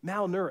be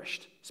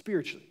malnourished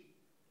spiritually.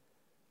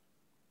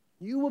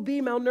 You will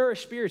be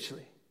malnourished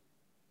spiritually.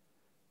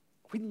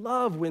 We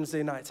love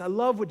Wednesday nights. I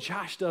love what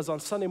Josh does on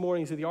Sunday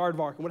mornings at the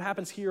Aardvark and what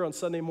happens here on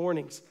Sunday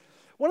mornings.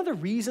 One of the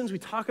reasons we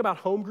talk about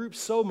home groups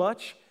so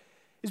much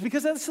is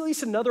because that's at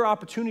least another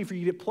opportunity for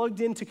you to get plugged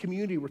into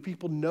community where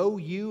people know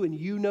you and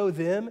you know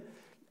them,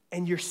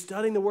 and you're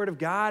studying the Word of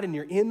God and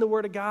you're in the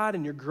Word of God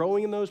and you're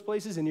growing in those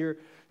places and you're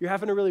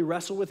having to really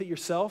wrestle with it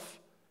yourself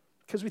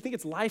because we think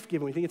it's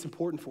life-giving. We think it's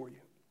important for you.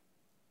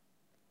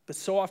 But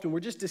so often we're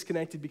just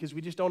disconnected because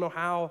we just don't know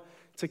how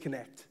to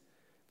connect.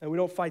 And we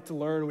don't fight to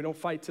learn. We don't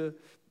fight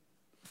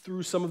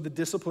through some of the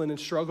discipline and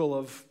struggle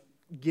of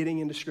getting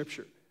into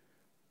Scripture.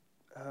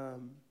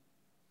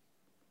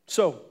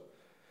 So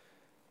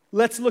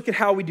let's look at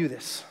how we do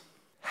this.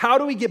 How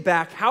do we get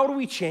back? How do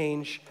we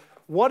change?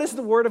 What does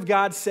the Word of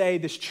God say?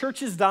 This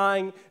church is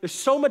dying. There's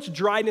so much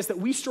dryness that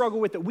we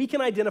struggle with that we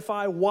can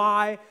identify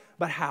why,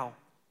 but how?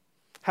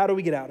 How do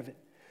we get out of it?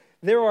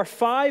 There are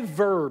 5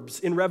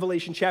 verbs in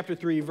Revelation chapter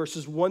 3,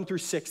 verses 1 through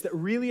 6 that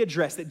really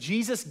address, that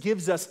Jesus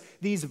gives us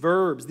these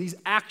verbs, these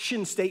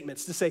action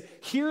statements to say,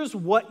 here's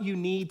what you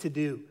need to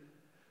do.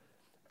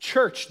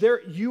 Church,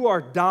 you are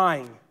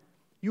dying.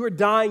 You are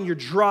dying, you're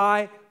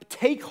dry.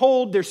 Take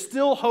hold, there's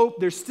still hope,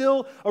 there's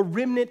still a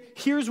remnant.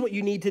 Here's what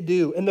you need to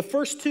do. And the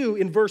first 2,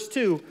 in verse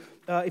 2,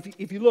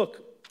 if you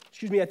look,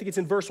 I think it's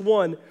in verse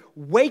 1,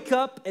 wake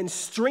up and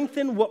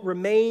strengthen what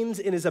remains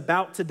and is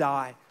about to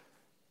die.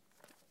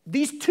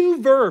 These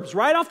 2 verbs,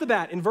 right off the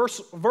bat, in verse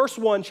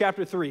 1,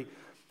 chapter 3,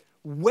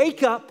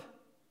 wake up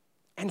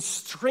and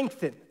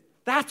strengthen.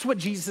 That's what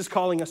Jesus is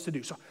calling us to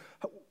do. So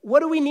what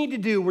do we need to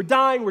do? We're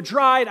dying, we're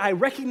dried. I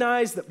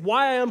recognize that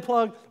why I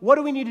unplugged. What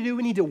do we need to do?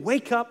 We need to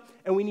wake up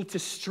and we need to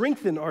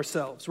strengthen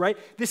ourselves, right?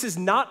 This is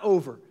not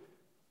over.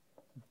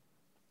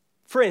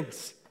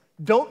 Friends,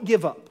 don't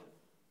give up.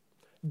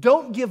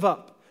 Don't give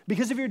up.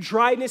 Because of your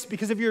dryness,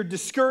 because of your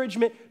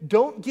discouragement,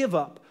 don't give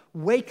up.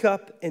 Wake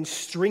up and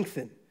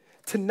strengthen.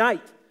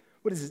 Tonight,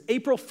 what is this?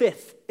 April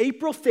 5th.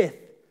 April 5th,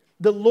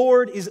 the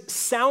Lord is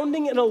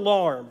sounding an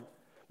alarm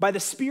by the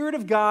Spirit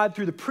of God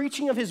through the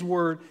preaching of His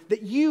Word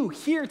that you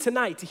here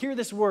tonight to hear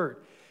this Word.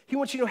 He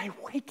wants you to know, hey,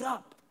 wake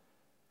up.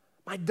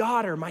 My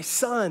daughter, my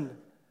son,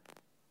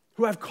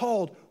 who I've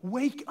called,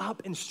 wake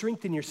up and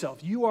strengthen yourself.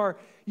 You are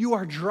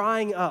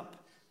drying up.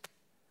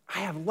 I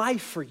have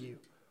life for you.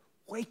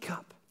 Wake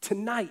up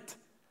tonight.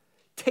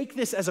 Take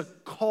this as a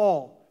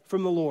call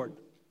from the Lord.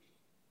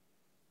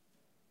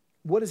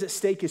 What is at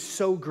stake is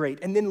so great.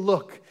 And then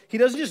look, He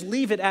doesn't just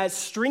leave it as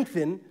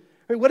strengthen.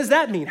 I mean, what does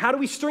that mean? How do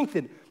we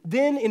strengthen?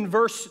 Then in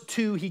verse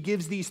 2, He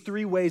gives these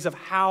 3 ways of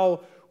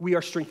how we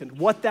are strengthened,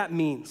 what that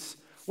means,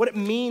 what it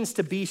means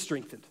to be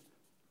strengthened.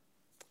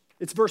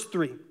 It's verse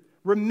 3.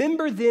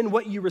 Remember then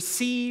what you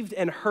received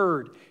and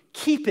heard.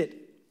 Keep it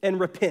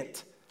and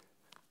repent.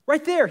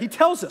 Right there, He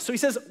tells us. So He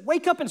says,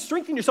 wake up and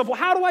strengthen yourself. Well,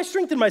 how do I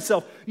strengthen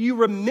myself? You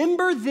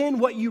remember then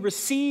what you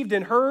received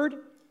and heard.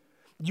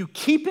 You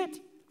keep it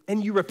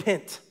and you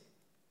repent.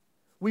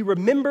 We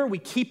remember, we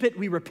keep it,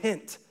 we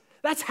repent.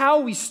 That's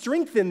how we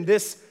strengthen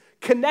this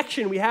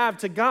connection we have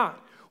to God.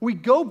 We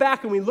go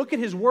back and we look at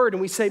His Word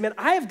and we say, man,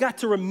 I have got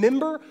to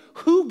remember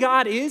who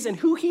God is and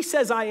who He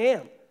says I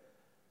am.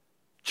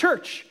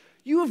 Church,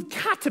 you have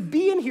got to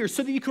be in here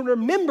so that you can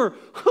remember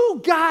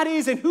who God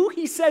is and who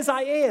He says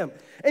I am.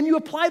 And you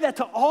apply that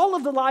to all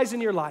of the lies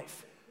in your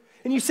life.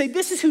 And you say,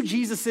 this is who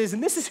Jesus is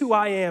and this is who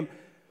I am.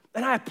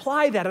 And I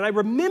apply that and I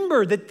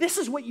remember that this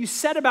is what you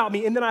said about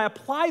me. And then I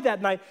apply that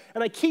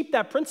and I keep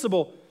that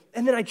principle.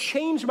 And then I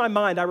change my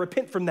mind. I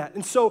repent from that.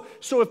 And so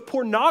if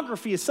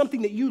pornography is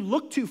something that you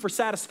look to for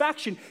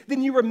satisfaction,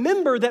 then you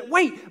remember that,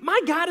 wait,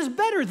 my God is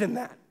better than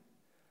that.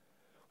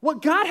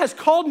 What God has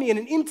called me in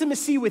an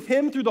intimacy with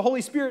Him through the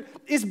Holy Spirit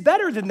is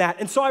better than that.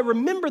 And so I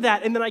remember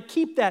that, and then I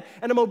keep that,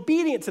 and I'm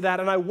obedient to that,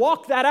 and I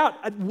walk that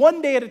out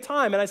one day at a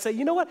time. And I say,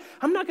 you know what?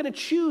 I'm not going to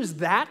choose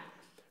that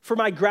for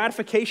my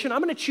gratification.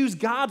 I'm going to choose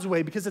God's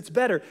way because it's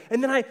better.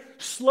 And then I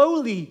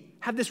slowly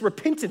have this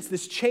repentance,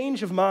 this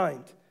change of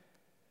mind.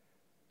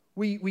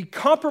 We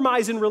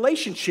compromise in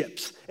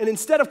relationships. And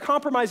instead of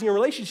compromising in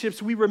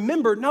relationships, we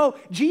remember, no,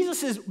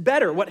 Jesus is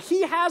better. What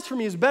He has for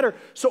me is better.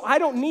 So I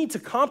don't need to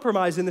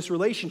compromise in this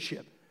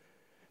relationship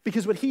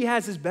because what He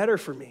has is better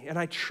for me. And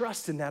I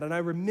trust in that. And I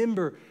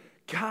remember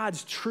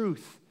God's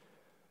truth.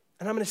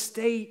 And I'm going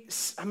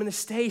to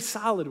stay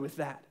solid with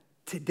that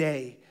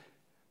today.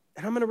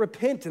 And I'm going to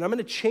repent. And I'm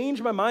going to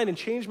change my mind and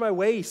change my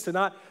ways to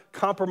not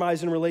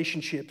compromise in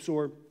relationships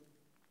or,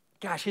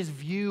 His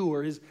view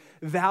or His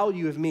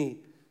value of me.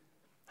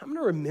 I'm going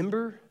to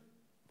remember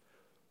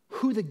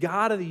who the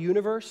God of the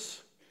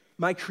universe,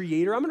 my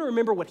Creator, I'm going to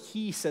remember what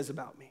He says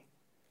about me.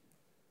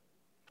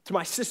 to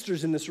my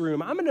sisters in this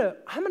room, I'm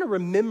gonna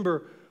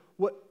remember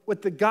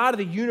what the God of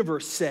the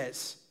universe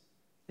says.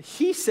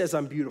 He says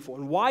I'm beautiful,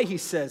 and why he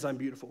says I'm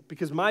beautiful,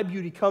 because my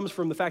beauty comes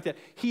from the fact that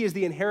he is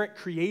the inherent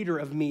creator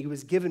of me who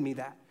has given me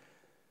that.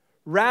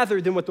 Rather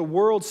than what the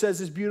world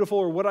says is beautiful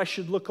or what I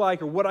should look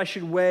like or what I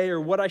should weigh or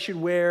what I should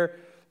wear,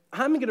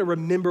 I'm going to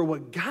remember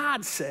what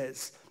God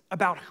says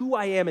about who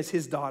I am as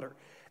his daughter.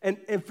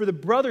 And for the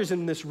brothers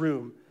in this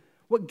room,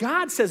 what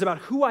God says about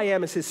who I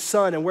am as his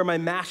son and where my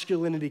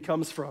masculinity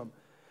comes from,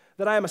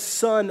 that I am a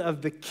son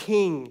of the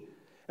king,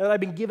 and that I've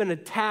been given a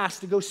task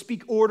to go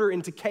speak order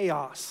into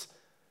chaos,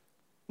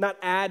 not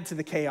add to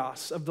the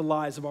chaos of the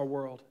lies of our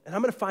world. And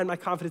I'm going to find my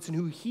confidence in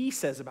who he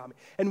says about me.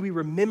 And we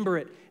remember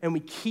it, and we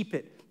keep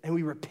it, and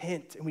we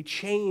repent, and we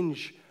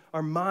change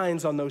our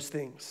minds on those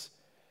things.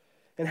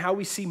 And how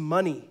we see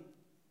money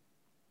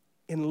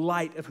in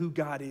light of who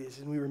God is,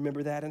 and we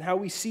remember that. And how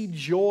we see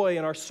joy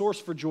and our source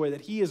for joy,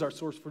 that he is our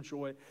source for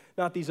joy,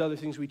 not these other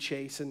things we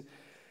chase. And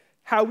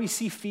how we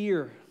see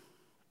fear,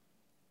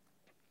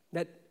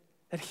 that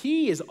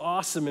he is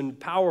awesome and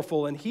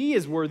powerful, and he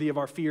is worthy of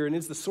our fear, and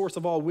is the source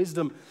of all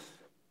wisdom,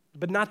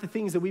 but not the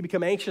things that we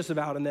become anxious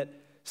about and that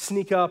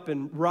sneak up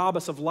and rob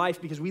us of life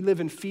because we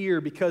live in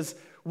fear, because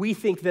we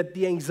think that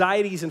the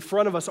anxieties in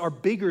front of us are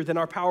bigger than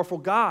our powerful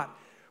God.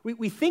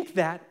 We think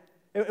that,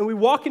 and we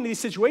walk into these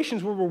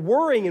situations where we're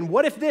worrying, and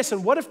what if this,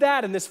 and what if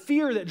that, and this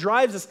fear that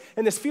drives us,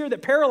 and this fear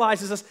that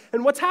paralyzes us,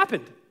 and what's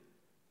happened?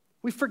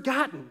 We've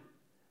forgotten.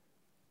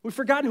 We've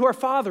forgotten who our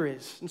Father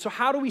is. And so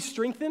how do we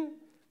strengthen?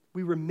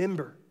 We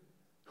remember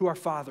who our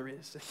Father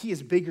is. He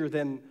is bigger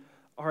than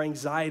our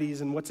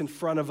anxieties and what's in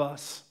front of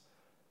us,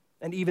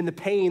 and even the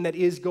pain that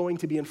is going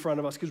to be in front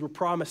of us, because we're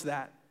promised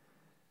that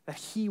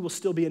he will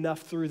still be enough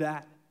through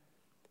that.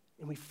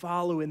 And we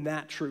follow in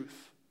that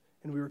truth,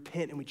 and we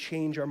repent, and we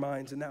change our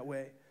minds in that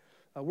way.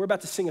 We're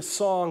about to sing a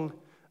song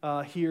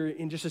here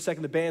in just a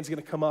second. The band's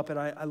going to come up, and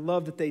I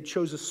love that they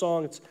chose a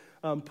song. It's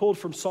pulled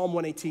from Psalm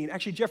 118.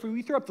 Actually, Jeffrey, will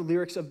you throw up the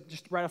lyrics of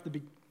just right off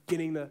the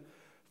beginning, the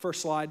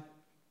first slide?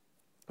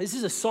 This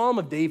is a Psalm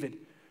of David,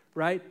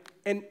 right?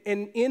 And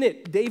in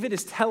it, David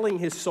is telling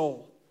his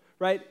soul,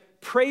 right?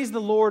 Praise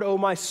the Lord, O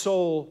my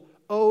soul,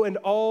 O and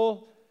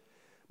all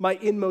my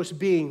inmost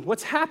being.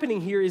 What's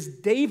happening here is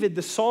David,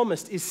 the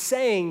psalmist, is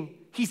saying,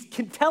 he's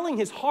telling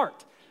his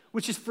heart,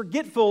 which is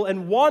forgetful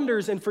and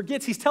wanders and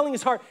forgets. He's telling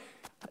his heart,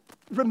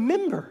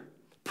 remember,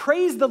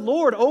 praise the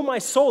Lord, O my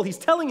soul. He's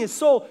telling his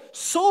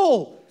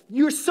soul,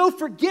 you're so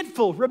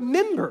forgetful.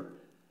 Remember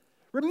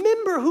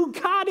who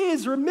God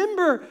is.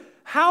 Remember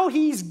how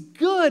he's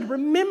good.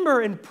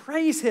 Remember and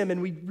praise him,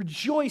 and we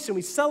rejoice and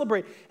we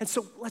celebrate. And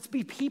so let's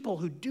be people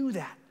who do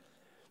that.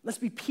 Let's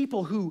be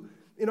people who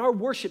in our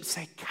worship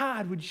say,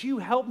 God, would you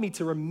help me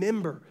to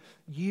remember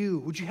you?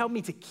 Would you help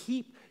me to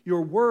keep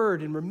your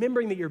word and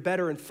remembering that you're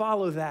better and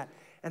follow that?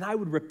 And I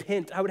would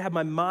repent. I would have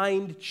my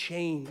mind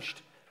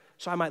changed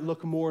so I might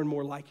look more and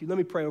more like you. Let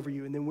me pray over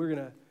you, and then we're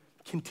going to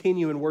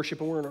continue in worship,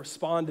 and we're going to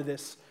respond to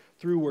this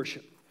through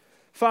worship.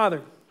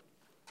 Father,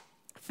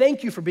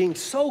 thank you for being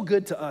so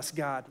good to us,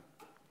 God.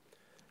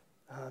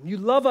 You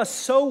love us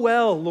so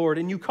well, Lord,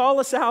 and you call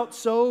us out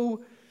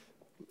so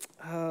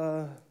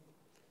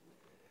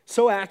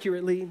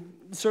accurately,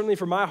 certainly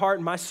for my heart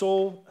and my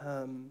soul,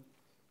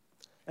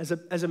 as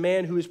a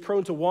man who is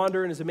prone to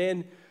wander, and as a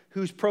man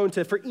who's prone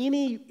to, for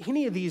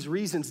any of these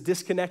reasons,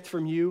 disconnect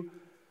from you.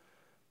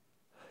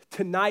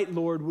 Tonight,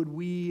 Lord,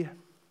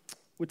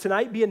 would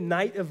tonight be a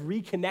night of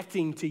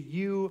reconnecting to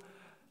you,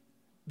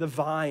 the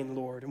vine,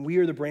 Lord, and we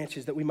are the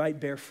branches, that we might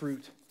bear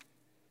fruit.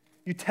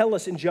 You tell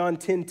us in John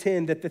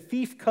 10:10 that the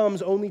thief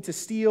comes only to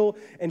steal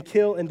and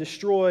kill and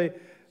destroy,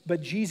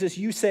 but Jesus,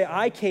 you say,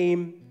 I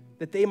came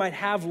that they might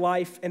have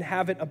life and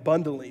have it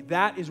abundantly.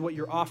 That is what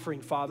you're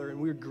offering, Father,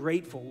 and we're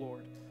grateful,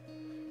 Lord.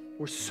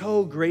 We're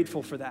so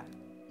grateful for that.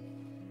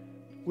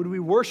 Would we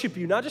worship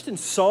you, not just in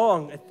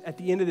song at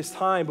the end of this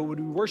time, but would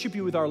we worship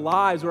you with our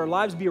lives? Would our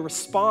lives be a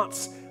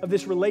response of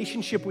this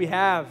relationship we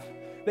have?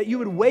 That you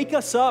would wake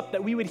us up,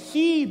 that we would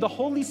heed the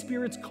Holy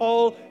Spirit's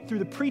call through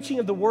the preaching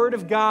of the Word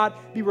of God,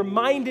 be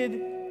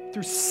reminded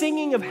through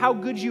singing of how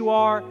good you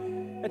are,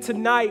 and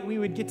tonight we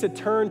would get to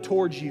turn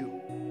towards you.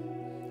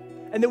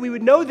 And that we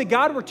would know the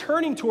God we're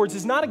turning towards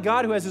is not a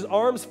God who has his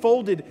arms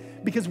folded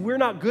because we're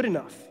not good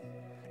enough.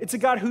 It's a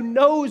God who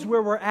knows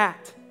where we're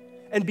at.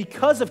 And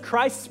because of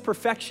Christ's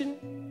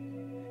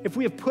perfection, if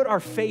we have put our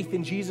faith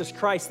in Jesus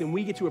Christ, then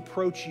we get to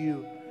approach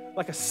you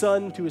like a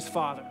son to his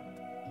father,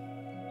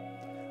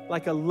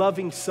 like a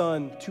loving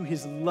son to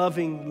his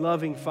loving,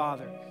 loving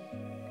father.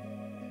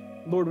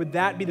 Lord, would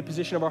that be the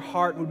position of our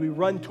heart? Would we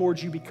run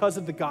towards you because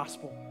of the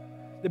gospel?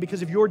 That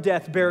because of your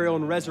death, burial,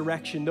 and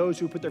resurrection, those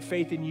who put their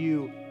faith in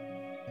you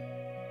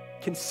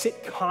can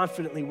sit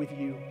confidently with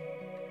you,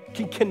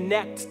 can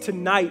connect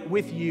tonight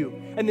with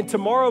you. And then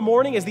tomorrow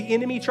morning, as the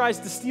enemy tries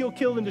to steal,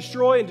 kill, and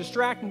destroy, and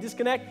distract and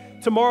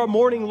disconnect, tomorrow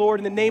morning, Lord,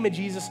 in the name of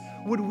Jesus,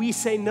 would we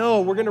say,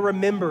 no, we're going to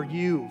remember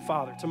you,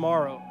 Father,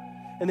 tomorrow,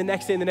 and the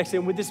next day, and the next day.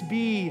 And would this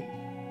be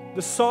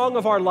the song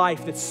of our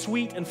life that's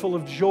sweet and full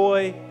of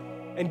joy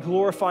and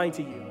glorifying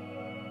to you?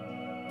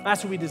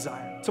 That's what we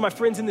desire. So my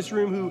friends in this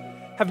room who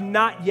have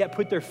not yet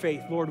put their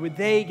faith, Lord, would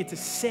they get to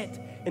sit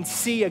and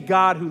see a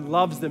God who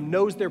loves them,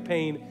 knows their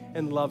pain,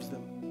 and loves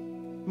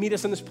them. Meet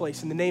us in this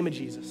place in the name of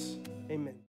Jesus. Amen.